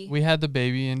baby. we had the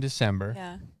baby in December,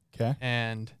 yeah. Okay.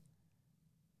 and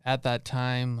at that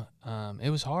time,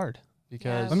 it was hard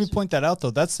because Let me point that out,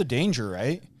 though. That's the danger,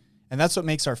 right? And that's what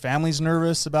makes our families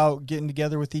nervous about getting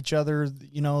together with each other.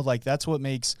 Like that's what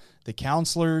makes the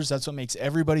counselors, that's what makes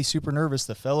everybody super nervous.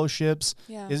 The fellowships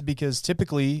Yeah. is because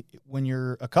typically when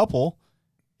you're a couple,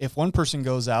 if one person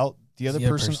goes out, the other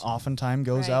person oftentimes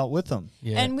goes Right. out with them.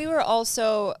 yeah, And we were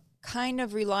also kind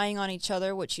of relying on each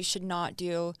other, which you should not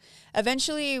do.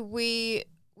 Eventually, we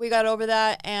got over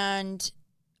that, and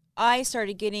I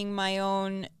started getting my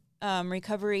own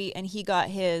recovery, and he got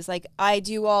his. Like, I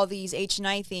do all these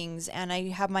H&I things, and I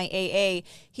have my AA.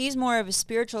 He's more of a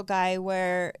spiritual guy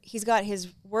where he's got his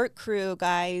work crew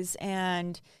guys,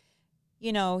 and,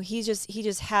 he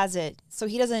just has it. So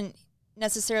he doesn't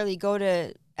necessarily go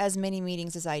to as many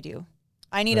meetings as I do.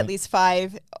 I need Right. at least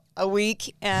 5 a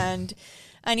week, and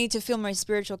I need to fill my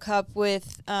spiritual cup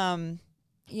with,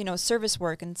 service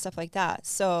work and stuff like that.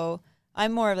 So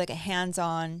I'm more of like a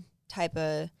hands-on type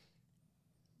of,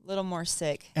 little more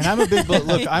sick. And I'm a big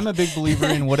I'm a big believer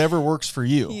in whatever works for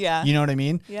you. Yeah. You know what I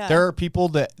mean? Yeah. There are people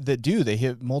that do. They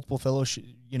hit multiple fellowship,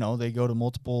 they go to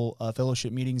multiple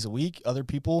fellowship meetings a week. Other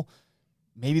people,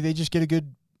 maybe they just get a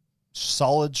good,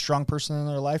 solid, strong person in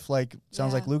their life, like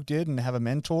sounds like Yeah. Luke did, and have a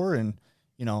mentor, and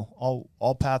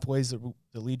all pathways that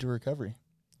lead to recovery.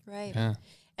 Right. yeah.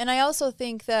 And I also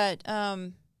think that,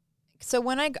 so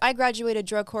when I graduated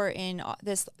drug court in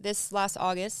this last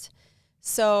August,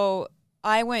 so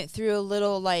I went through a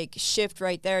little like shift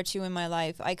right there too in my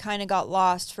life. I kind of got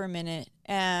lost for a minute,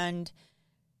 and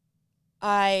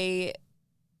I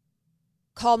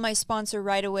called my sponsor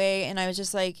right away, and I was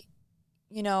just like,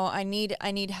 I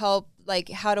need help. Like,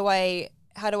 how do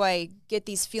I get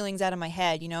these feelings out of my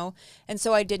head, And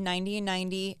so I did 90 and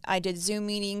 90. I did Zoom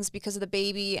meetings because of the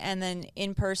baby, and then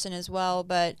in person as well.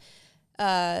 But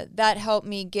that helped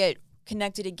me get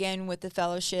connected again with the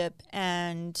fellowship.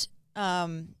 And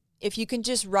if you can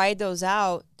just ride those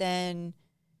out, then,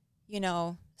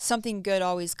 something good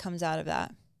always comes out of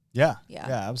that. Yeah. Yeah.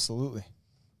 Yeah, absolutely.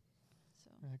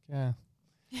 Heck yeah.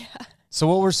 So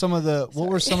what were some of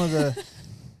the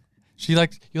You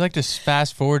like to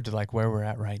fast forward to like where we're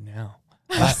at right now.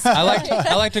 I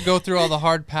like to go through all the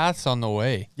hard paths on the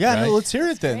way. Yeah, right? no, let's hear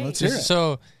it then. Great. Let's hear it.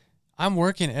 So I'm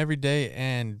working every day,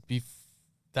 and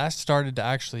that started to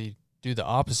actually do the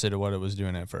opposite of what it was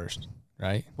doing at first,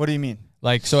 right? What do you mean?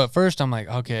 Like, so at first I'm like,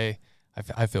 okay,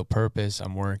 I feel purpose.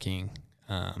 I'm working.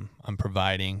 I'm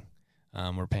providing.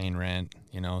 We're paying rent.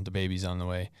 The baby's on the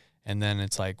way. And then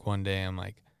it's like one day I'm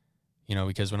like,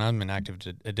 because when I'm in active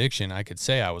addiction, I could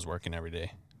say I was working every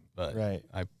day, but Right.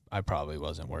 I probably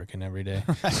wasn't working every day.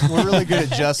 We're really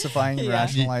good at justifying and Yeah.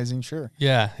 rationalizing. Sure.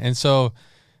 Yeah. And so,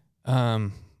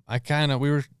 I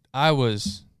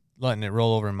was letting it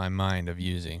roll over in my mind of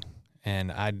using,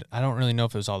 and I don't really know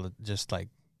if it was all just like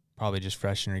probably just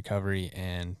fresh in recovery,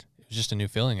 and it was just a new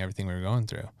feeling, everything we were going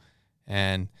through.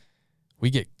 And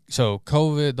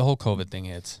COVID, the whole COVID thing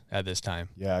hits at this time.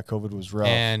 Yeah, COVID was rough.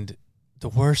 And the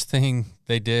worst thing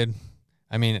they did,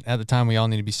 I mean, at the time we all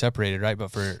need to be separated, right?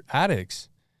 But for addicts,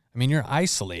 I mean, you're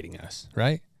isolating us,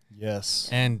 right? Yes.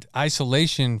 And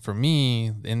isolation for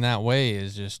me in that way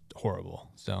is just horrible.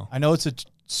 So I know it's a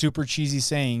super cheesy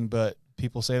saying, but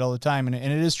people say it all the time, and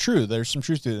it is true. There's some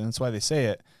truth to it, and that's why they say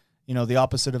it. The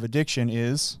opposite of addiction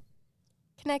is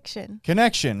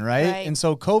connection, right? Right. And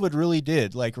so COVID really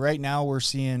did. Like right now we're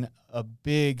seeing a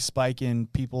big spike in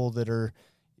people that are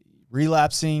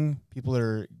relapsing, people that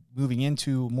are moving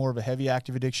into more of a heavy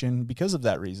active addiction because of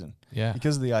that reason, yeah.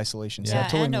 because of the isolation. So Yeah,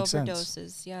 that totally and makes overdoses.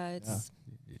 sense. Yeah, it's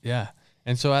Yeah.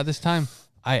 And so at this time,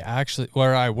 I actually,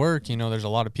 where I work, there's a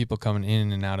lot of people coming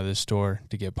in and out of this store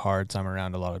to get parts. I'm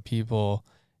around a lot of people,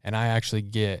 and I actually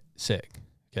get sick.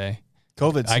 Okay.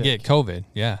 COVID. I get COVID.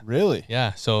 Yeah. Really?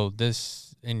 Yeah. So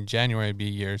this in January would be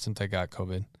a year since I got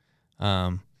COVID.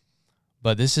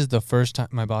 But this is the first time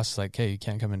my boss is like, "Hey, you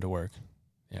can't come into work.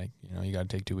 Yeah, you got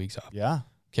to take 2 weeks off." Yeah.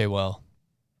 Okay, well,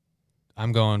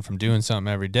 I'm going from doing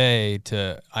something every day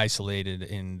to isolated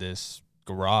in this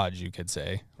garage, you could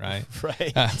say, right?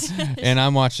 Right. And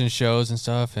I'm watching shows and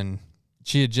stuff, and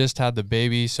she had just had the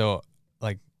baby, so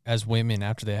like as women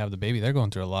after they have the baby, they're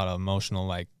going through a lot of emotional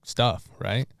like stuff,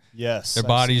 right? Yes. Their I've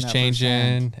body's seen that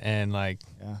changing, firsthand. and like,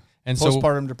 Yeah. and so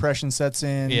Postpartum depression sets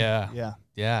in. Yeah. Yeah.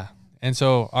 yeah, and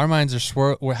so our minds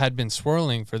are had been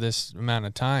swirling for this amount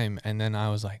of time, and then I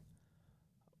was like,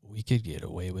 we could get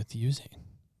away with using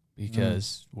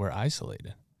because we're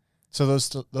isolated. So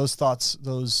those thoughts,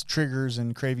 those triggers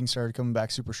and cravings started coming back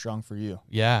super strong for you.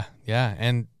 Yeah, yeah,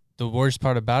 and the worst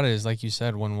part about it is, like you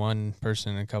said, when one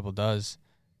person in a couple does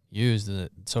use,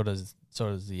 so does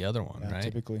the other one, Yeah, right?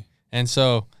 typically. And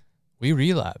so we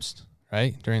relapsed,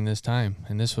 right, during this time,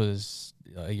 and this was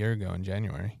a year ago in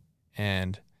January,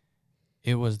 and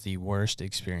it was the worst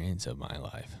experience of my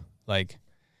life. Like,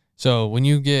 so when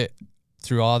you get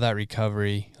through all that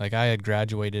recovery, like I had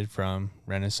graduated from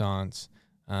Renaissance,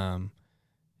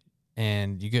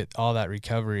 and you get all that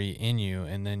recovery in you,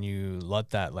 and then you let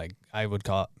that, like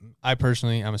I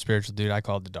personally, I'm a spiritual dude. I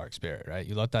call it the dark spirit, right?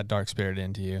 You let that dark spirit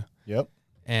into you. Yep.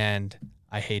 And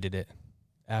I hated it.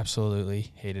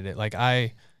 Absolutely hated it. Like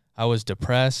I was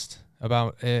depressed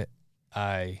about it.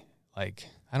 I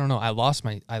don't know. I lost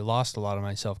a lot of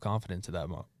my self-confidence at that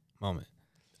moment.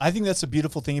 I think that's a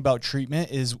beautiful thing about treatment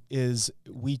is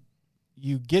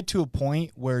you get to a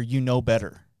point where you know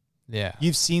better. Yeah.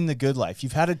 You've seen the good life.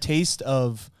 You've had a taste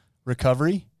of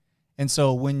recovery. And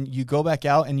so when you go back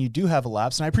out and you do have a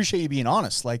lapse, and I appreciate you being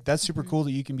honest, like that's super cool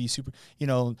that you can be super,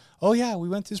 oh yeah, we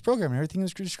went through this program and everything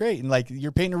was just great. And like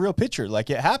you're painting a real picture, like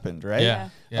it happened, right? Yeah.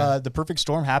 Yeah. The perfect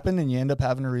storm happened and you end up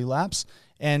having a relapse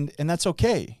and that's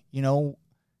okay.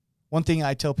 One thing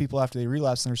I tell people after they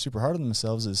relapse and they're super hard on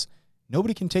themselves is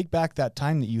nobody can take back that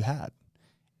time that you had.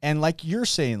 And like you're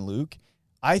saying, Luke,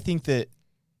 I think that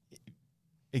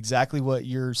exactly what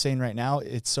you're saying right now,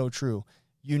 it's so true.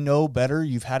 You know better.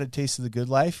 You've had a taste of the good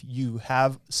life. You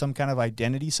have some kind of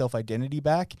identity, self-identity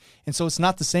back. And so it's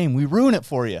not the same. We ruin it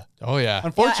for you. Oh, yeah.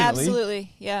 Unfortunately. Yeah,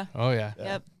 absolutely. Yeah. Oh, yeah.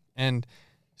 Yep. And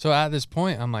so at this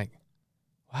point, I'm like,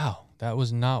 wow, that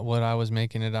was not what I was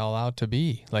making it all out to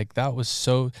be. Like that was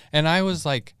so, and I was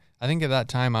like, I think at that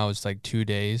time I was like 2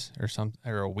 days or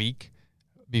a week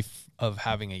of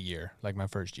having a year, like my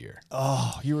first year.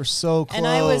 Oh, you were so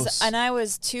close. And I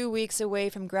was 2 weeks away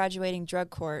from graduating drug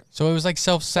court. So it was like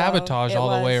self-sabotage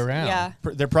all the way around. Yeah.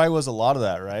 There probably was a lot of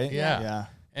that, right? Yeah. Yeah.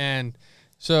 And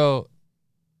so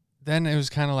then it was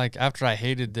kind of like after I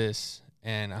hated this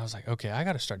and I was like, okay, I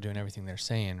got to start doing everything they're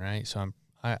saying, right? So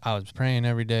I was praying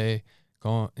every day,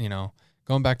 going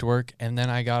back to work, and then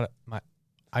I got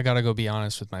to go be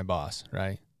honest with my boss,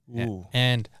 right? Ooh.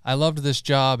 And I loved this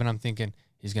job, and I'm thinking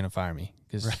he's gonna fire me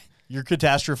because You're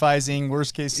catastrophizing,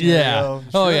 worst case scenario.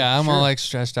 yeah, oh yeah, I'm all like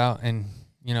stressed out, and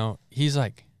he's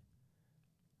like,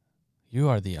 you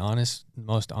are the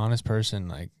most honest person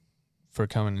like for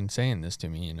coming and saying this to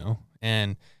me,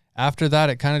 And after that,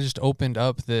 it kind of just opened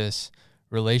up this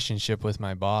relationship with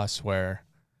my boss where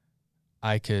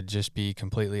I could just be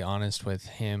completely honest with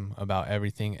him about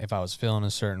everything if I was feeling a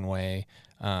certain way.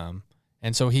 And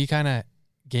so he kind of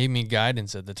gave me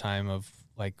guidance at the time of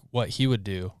like what he would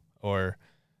do or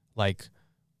like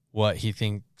what he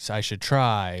thinks I should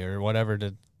try or whatever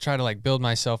to try to like build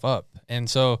myself up. And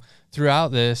so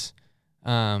throughout this,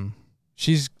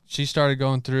 she started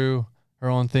going through her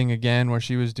own thing again where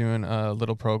she was doing a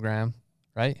little program,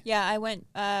 right? Yeah, I went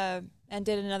and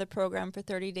did another program for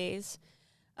 30 days.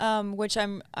 Which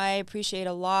I appreciate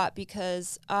a lot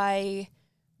because I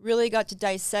really got to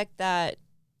dissect that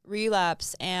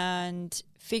relapse and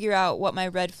figure out what my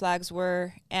red flags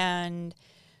were, and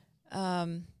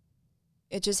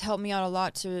it just helped me out a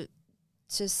lot to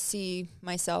see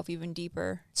myself even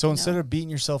deeper. So instead of beating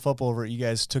yourself up over it, you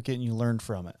guys took it and you learned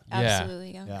from it.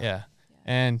 Absolutely, Yeah.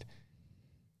 And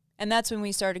that's when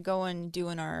we started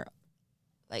doing our,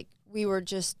 like, we were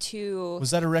just too. Was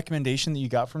that a recommendation that you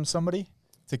got from somebody?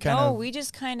 It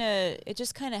just kind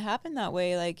of happened that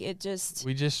way. Like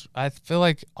I feel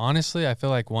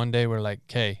like one day we're like,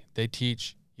 okay, they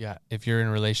teach, if you're in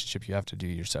a relationship, you have to do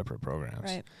your separate programs.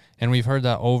 Right. And we've heard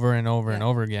that over and over and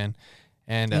over again.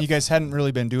 And you guys hadn't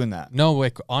really been doing that. No,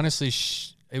 like honestly,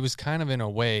 it was kind of in a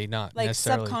way, not like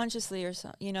necessarily. Subconsciously or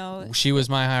something, She was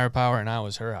my higher power and I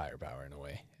was her higher power in a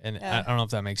way. And I don't know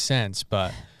if that makes sense,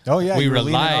 but oh yeah, we you were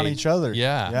relied leaning on each other.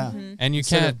 Yeah. Yeah. Mm-hmm. And you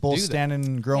Instead can't of both do standing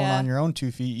and growing Yeah. on your own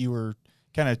 2 feet, you were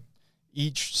kind of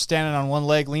each standing on one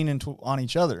leg, leaning on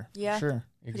each other. Yeah. Sure.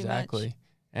 Exactly.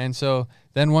 And so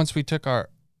then once we took our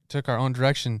own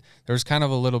direction, there was kind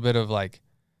of a little bit of like,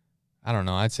 I don't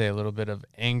know, I'd say a little bit of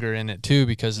anger in it too,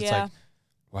 because it's like,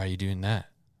 why are you doing that?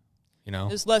 You know,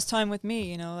 there's less time with me,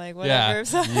 you know, like whatever.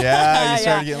 Yeah, you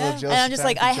started getting a little jealous. And I'm just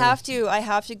like, I have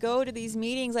to go to these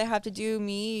meetings. I have to do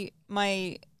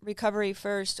my recovery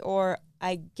first, or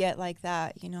I get like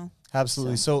that, you know.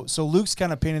 Absolutely. So Luke's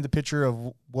kind of painted the picture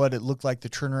of what it looked like the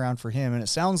turnaround for him, and it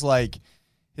sounds like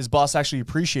his boss actually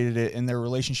appreciated it, and their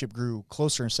relationship grew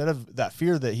closer. Instead of that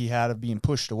fear that he had of being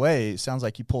pushed away, it sounds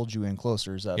like he pulled you in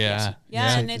closer. Is that yeah,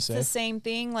 and it's the same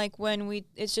thing. Like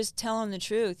it's just telling the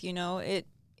truth. You know,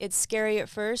 it's scary at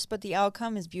first, but the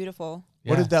outcome is beautiful.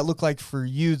 What did that look like for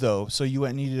you, though? So you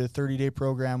went and needed a 30-day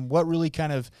program. What really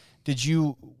kind of did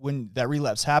you, when that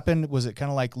relapse happened, was it kind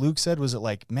of like Luke said? Was it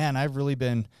like, man, I've really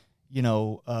been, you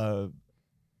know,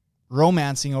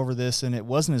 romancing over this, and it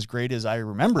wasn't as great as I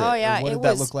remember it? Oh, yeah. Or what did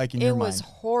that look like in your mind? It was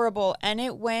horrible, and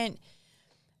when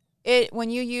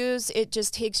you use, it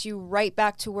just takes you right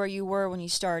back to where you were when you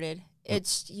started.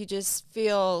 You just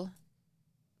feel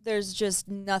there's just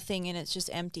nothing, and it's just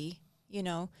empty, you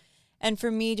know. And for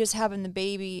me, just having the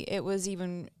baby, it was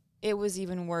even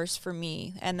worse for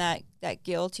me, and that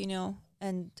guilt, you know.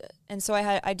 And so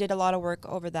I did a lot of work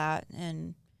over that,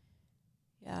 and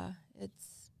yeah,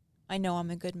 I know I'm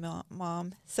a good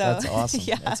mom. So that's awesome.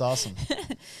 Yeah. That's awesome.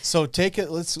 So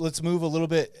let's move a little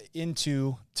bit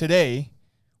into today.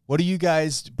 What do you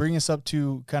guys bring us up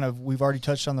to? Kind of, we've already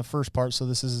touched on the first part,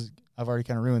 so I've already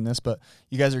kind of ruined this, but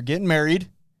you guys are getting married,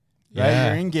 right?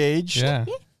 You're engaged. Yeah.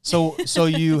 So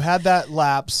you had that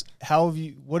lapse.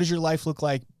 What does your life look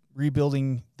like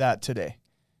rebuilding that today?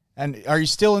 And are you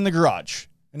still in the garage?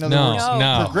 In other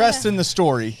words, progressed in the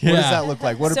story. What does that look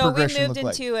like? What did progression look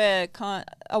like? So we moved into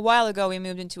a while ago. We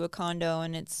moved into a condo,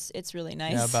 and it's really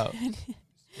nice. Yeah, about it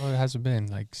hasn't been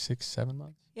like 6-7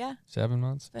 months. Yeah, 7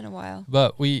 months. It's been a while.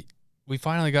 But we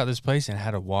finally got this place and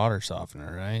had a water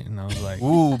softener, right? And I was like,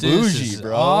 "Ooh, this bougie, is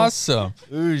bro! Awesome!"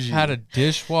 Bougie. Had a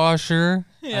dishwasher.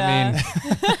 Yeah. I mean,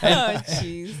 oh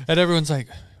jeez. And everyone's like,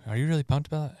 "Are you really pumped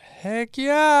about it?" Heck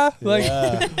yeah! Like,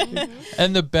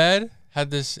 and the bed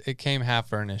had this. It came half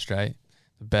furnished, right?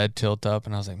 The bed tilt up,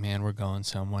 and I was like, "Man, we're going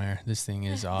somewhere. This thing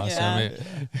is awesome."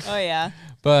 Oh yeah.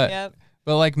 But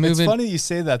like moving. It's funny you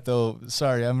say that though.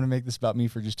 Sorry, I'm gonna make this about me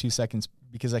for just 2 seconds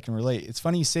because I can relate. It's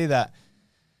funny you say that.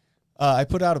 I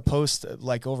put out a post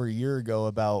like over a year ago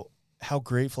about how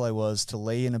grateful I was to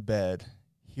lay in a bed,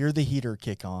 hear the heater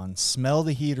kick on, smell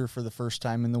the heater for the first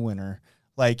time in the winter.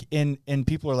 Like, and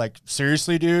people are like,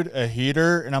 seriously, dude, a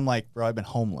heater? And I'm like, bro, I've been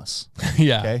homeless.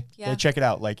 Yeah. Okay. Yeah. Check it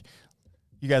out. Like,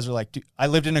 you guys are like, dude, I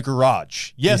lived in a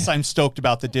garage. Yes, I'm stoked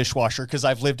about the dishwasher because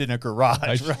I've lived in a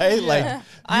garage, right? Yeah. Like,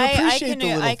 you appreciate the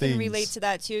little I things. can relate to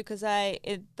that too because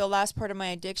the last part of my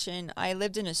addiction, I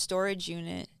lived in a storage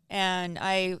unit and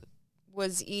I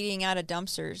was eating out of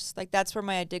dumpsters. Like, that's where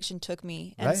my addiction took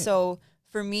me. And so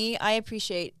for me, I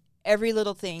appreciate every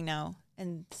little thing now.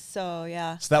 And so,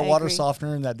 yeah. So that water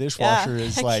softener and that dishwasher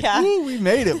is like, woo, we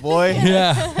made it, boy.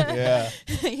 Yeah.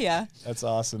 Yeah. That's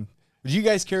awesome. Would you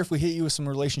guys care if we hit you with some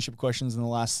relationship questions in the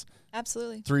last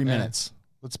absolutely 3 minutes?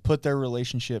 Let's put their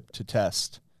relationship to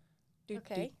test.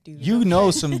 Okay. You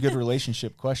know some good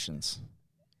relationship questions.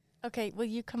 Okay, will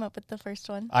you come up with the first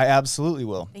one? I absolutely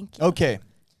will. Thank you. Okay.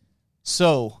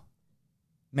 So,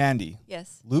 Mandy.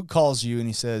 Yes. Luke calls you and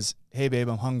he says, "Hey, babe,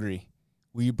 I'm hungry.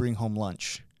 Will you bring home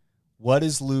lunch?" What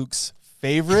is Luke's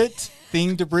favorite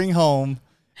thing to bring home?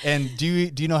 And do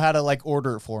you know how to like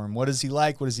order it for him? What does he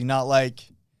like? What does he not like?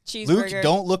 Cheeseburger. Luke,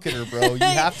 don't look at her, bro. You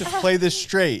have to play this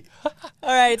straight. All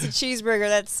right, it's a cheeseburger.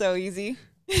 That's so easy.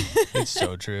 It's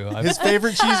so true. His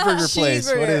favorite cheeseburger place.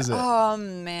 What is it? Oh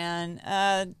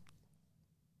man.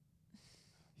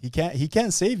 He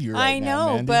can't save you right now. I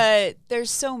know, Mandy. but there's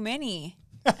so many.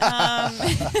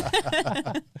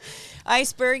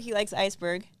 Iceberg. He likes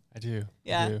iceberg. I do.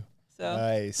 Yeah. I do. So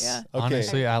nice. yeah. Okay.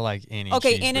 Honestly, I like any.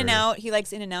 Okay, cheeseburger. In-N-Out. He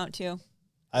likes In-N-Out too.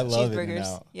 I love cheeseburgers.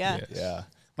 In-N-Out. Yeah. Yes. Yeah.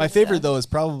 My favorite though is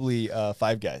probably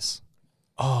Five Guys.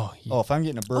 Oh. Yeah. Oh, if I'm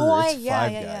getting a burger, it's Five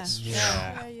yeah. Guys.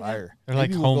 Yeah. Fire. They're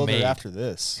Maybe like we'll go homemade. there after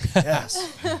this.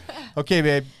 Yes. Okay,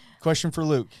 babe. Question for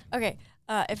Luke. Okay,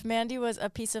 if Mandy was a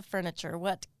piece of furniture,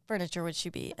 what furniture would she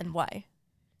be and why?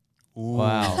 Ooh.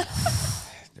 Wow.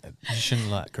 You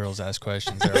shouldn't let girls ask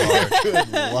questions. They're hard. Good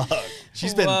luck.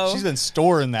 She's been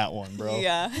storing that one, bro.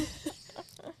 Yeah.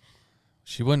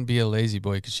 She wouldn't be a lazy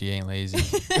boy because she ain't lazy.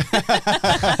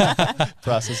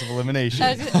 Process of elimination.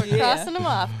 We're crossing them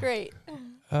off. Great.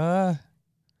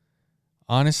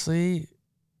 Honestly,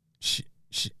 she.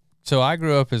 So I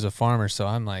grew up as a farmer, so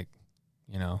I'm like,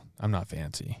 you know, I'm not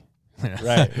fancy.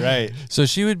 Right. So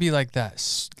she would be like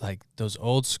that, like those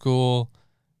old school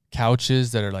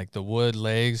couches that are like the wood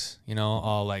legs, you know,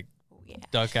 all like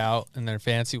duck out, and they're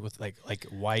fancy with like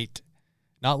white,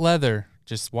 not leather,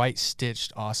 just white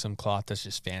stitched awesome cloth that's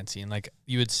just fancy. And like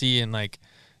you would see in like,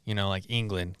 you know, like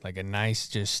England, like a nice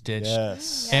just stitched.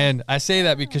 Yes. And I say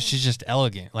that because she's just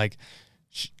elegant. Like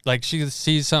she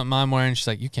sees something I'm wearing, she's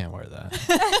like, you can't wear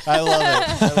that. I love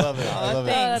it. I love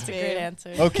it. That's a great answer.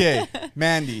 Okay,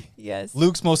 Mandy. Yes.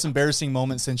 Luke's most embarrassing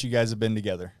moment since you guys have been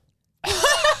together.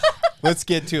 Let's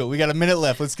get to it. We got a minute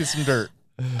left. Let's get some dirt.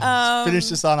 Let's finish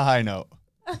this on a high note.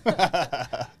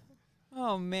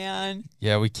 Oh man.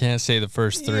 Yeah, we can't say the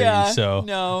first three, so.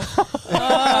 No.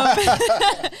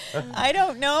 I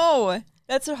don't know.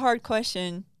 That's a hard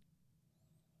question.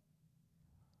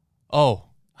 Oh,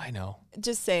 I know.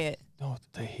 Just say it. No,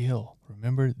 the hill.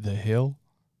 Remember the hill?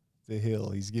 The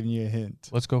hill. He's giving you a hint.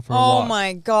 Let's go for a walk. Oh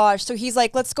my gosh. So he's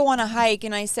like, let's go on a hike.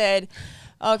 And I said,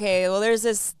 okay, well, there's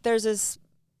this,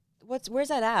 where's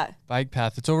that at? Bike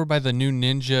path. It's over by the new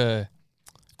Ninja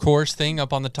course thing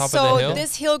up on the top of the hill. So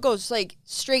this hill goes like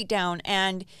straight down,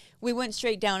 and we went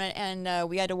straight down it, and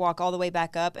we had to walk all the way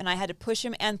back up, and I had to push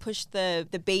him and push the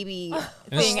baby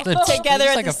thing together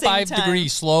it's at like the same a 5-degree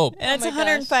slope. And it's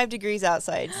 105 degrees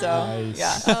outside, so Nice.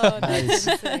 yeah. Oh, that's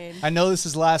insane. I know this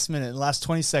is last minute, last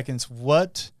 20 seconds.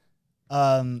 What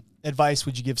advice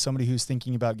would you give somebody who's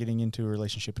thinking about getting into a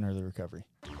relationship in early recovery?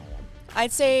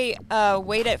 I'd say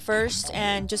wait at first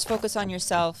and just focus on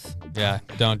yourself. Yeah,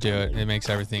 don't do it. It makes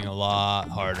everything a lot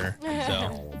harder.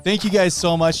 So Thank you guys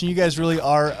so much. And you guys really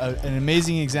are an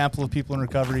amazing example of people in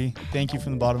recovery. Thank you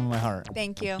from the bottom of my heart.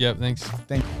 Thank you. yep, thanks.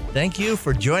 Thank you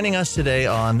for joining us today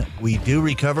on We Do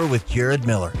Recover with Jared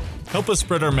Miller. Help us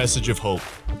spread our message of hope.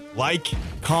 Like,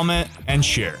 comment, and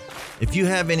share. If you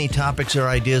have any topics or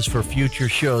ideas for future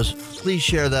shows, please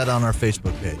share that on our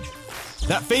Facebook page.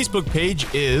 That Facebook page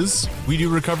is We Do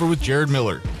Recover with Jared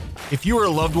Miller. If you or a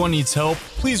loved one needs help,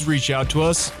 please reach out to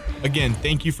us. Again,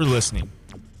 thank you for listening.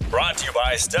 Brought to you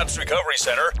by Steps Recovery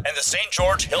Center and the St.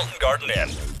 George Hilton Garden Inn.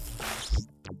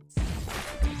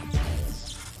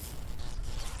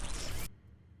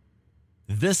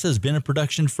 This has been a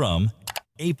production from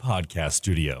A Podcast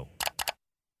Studio.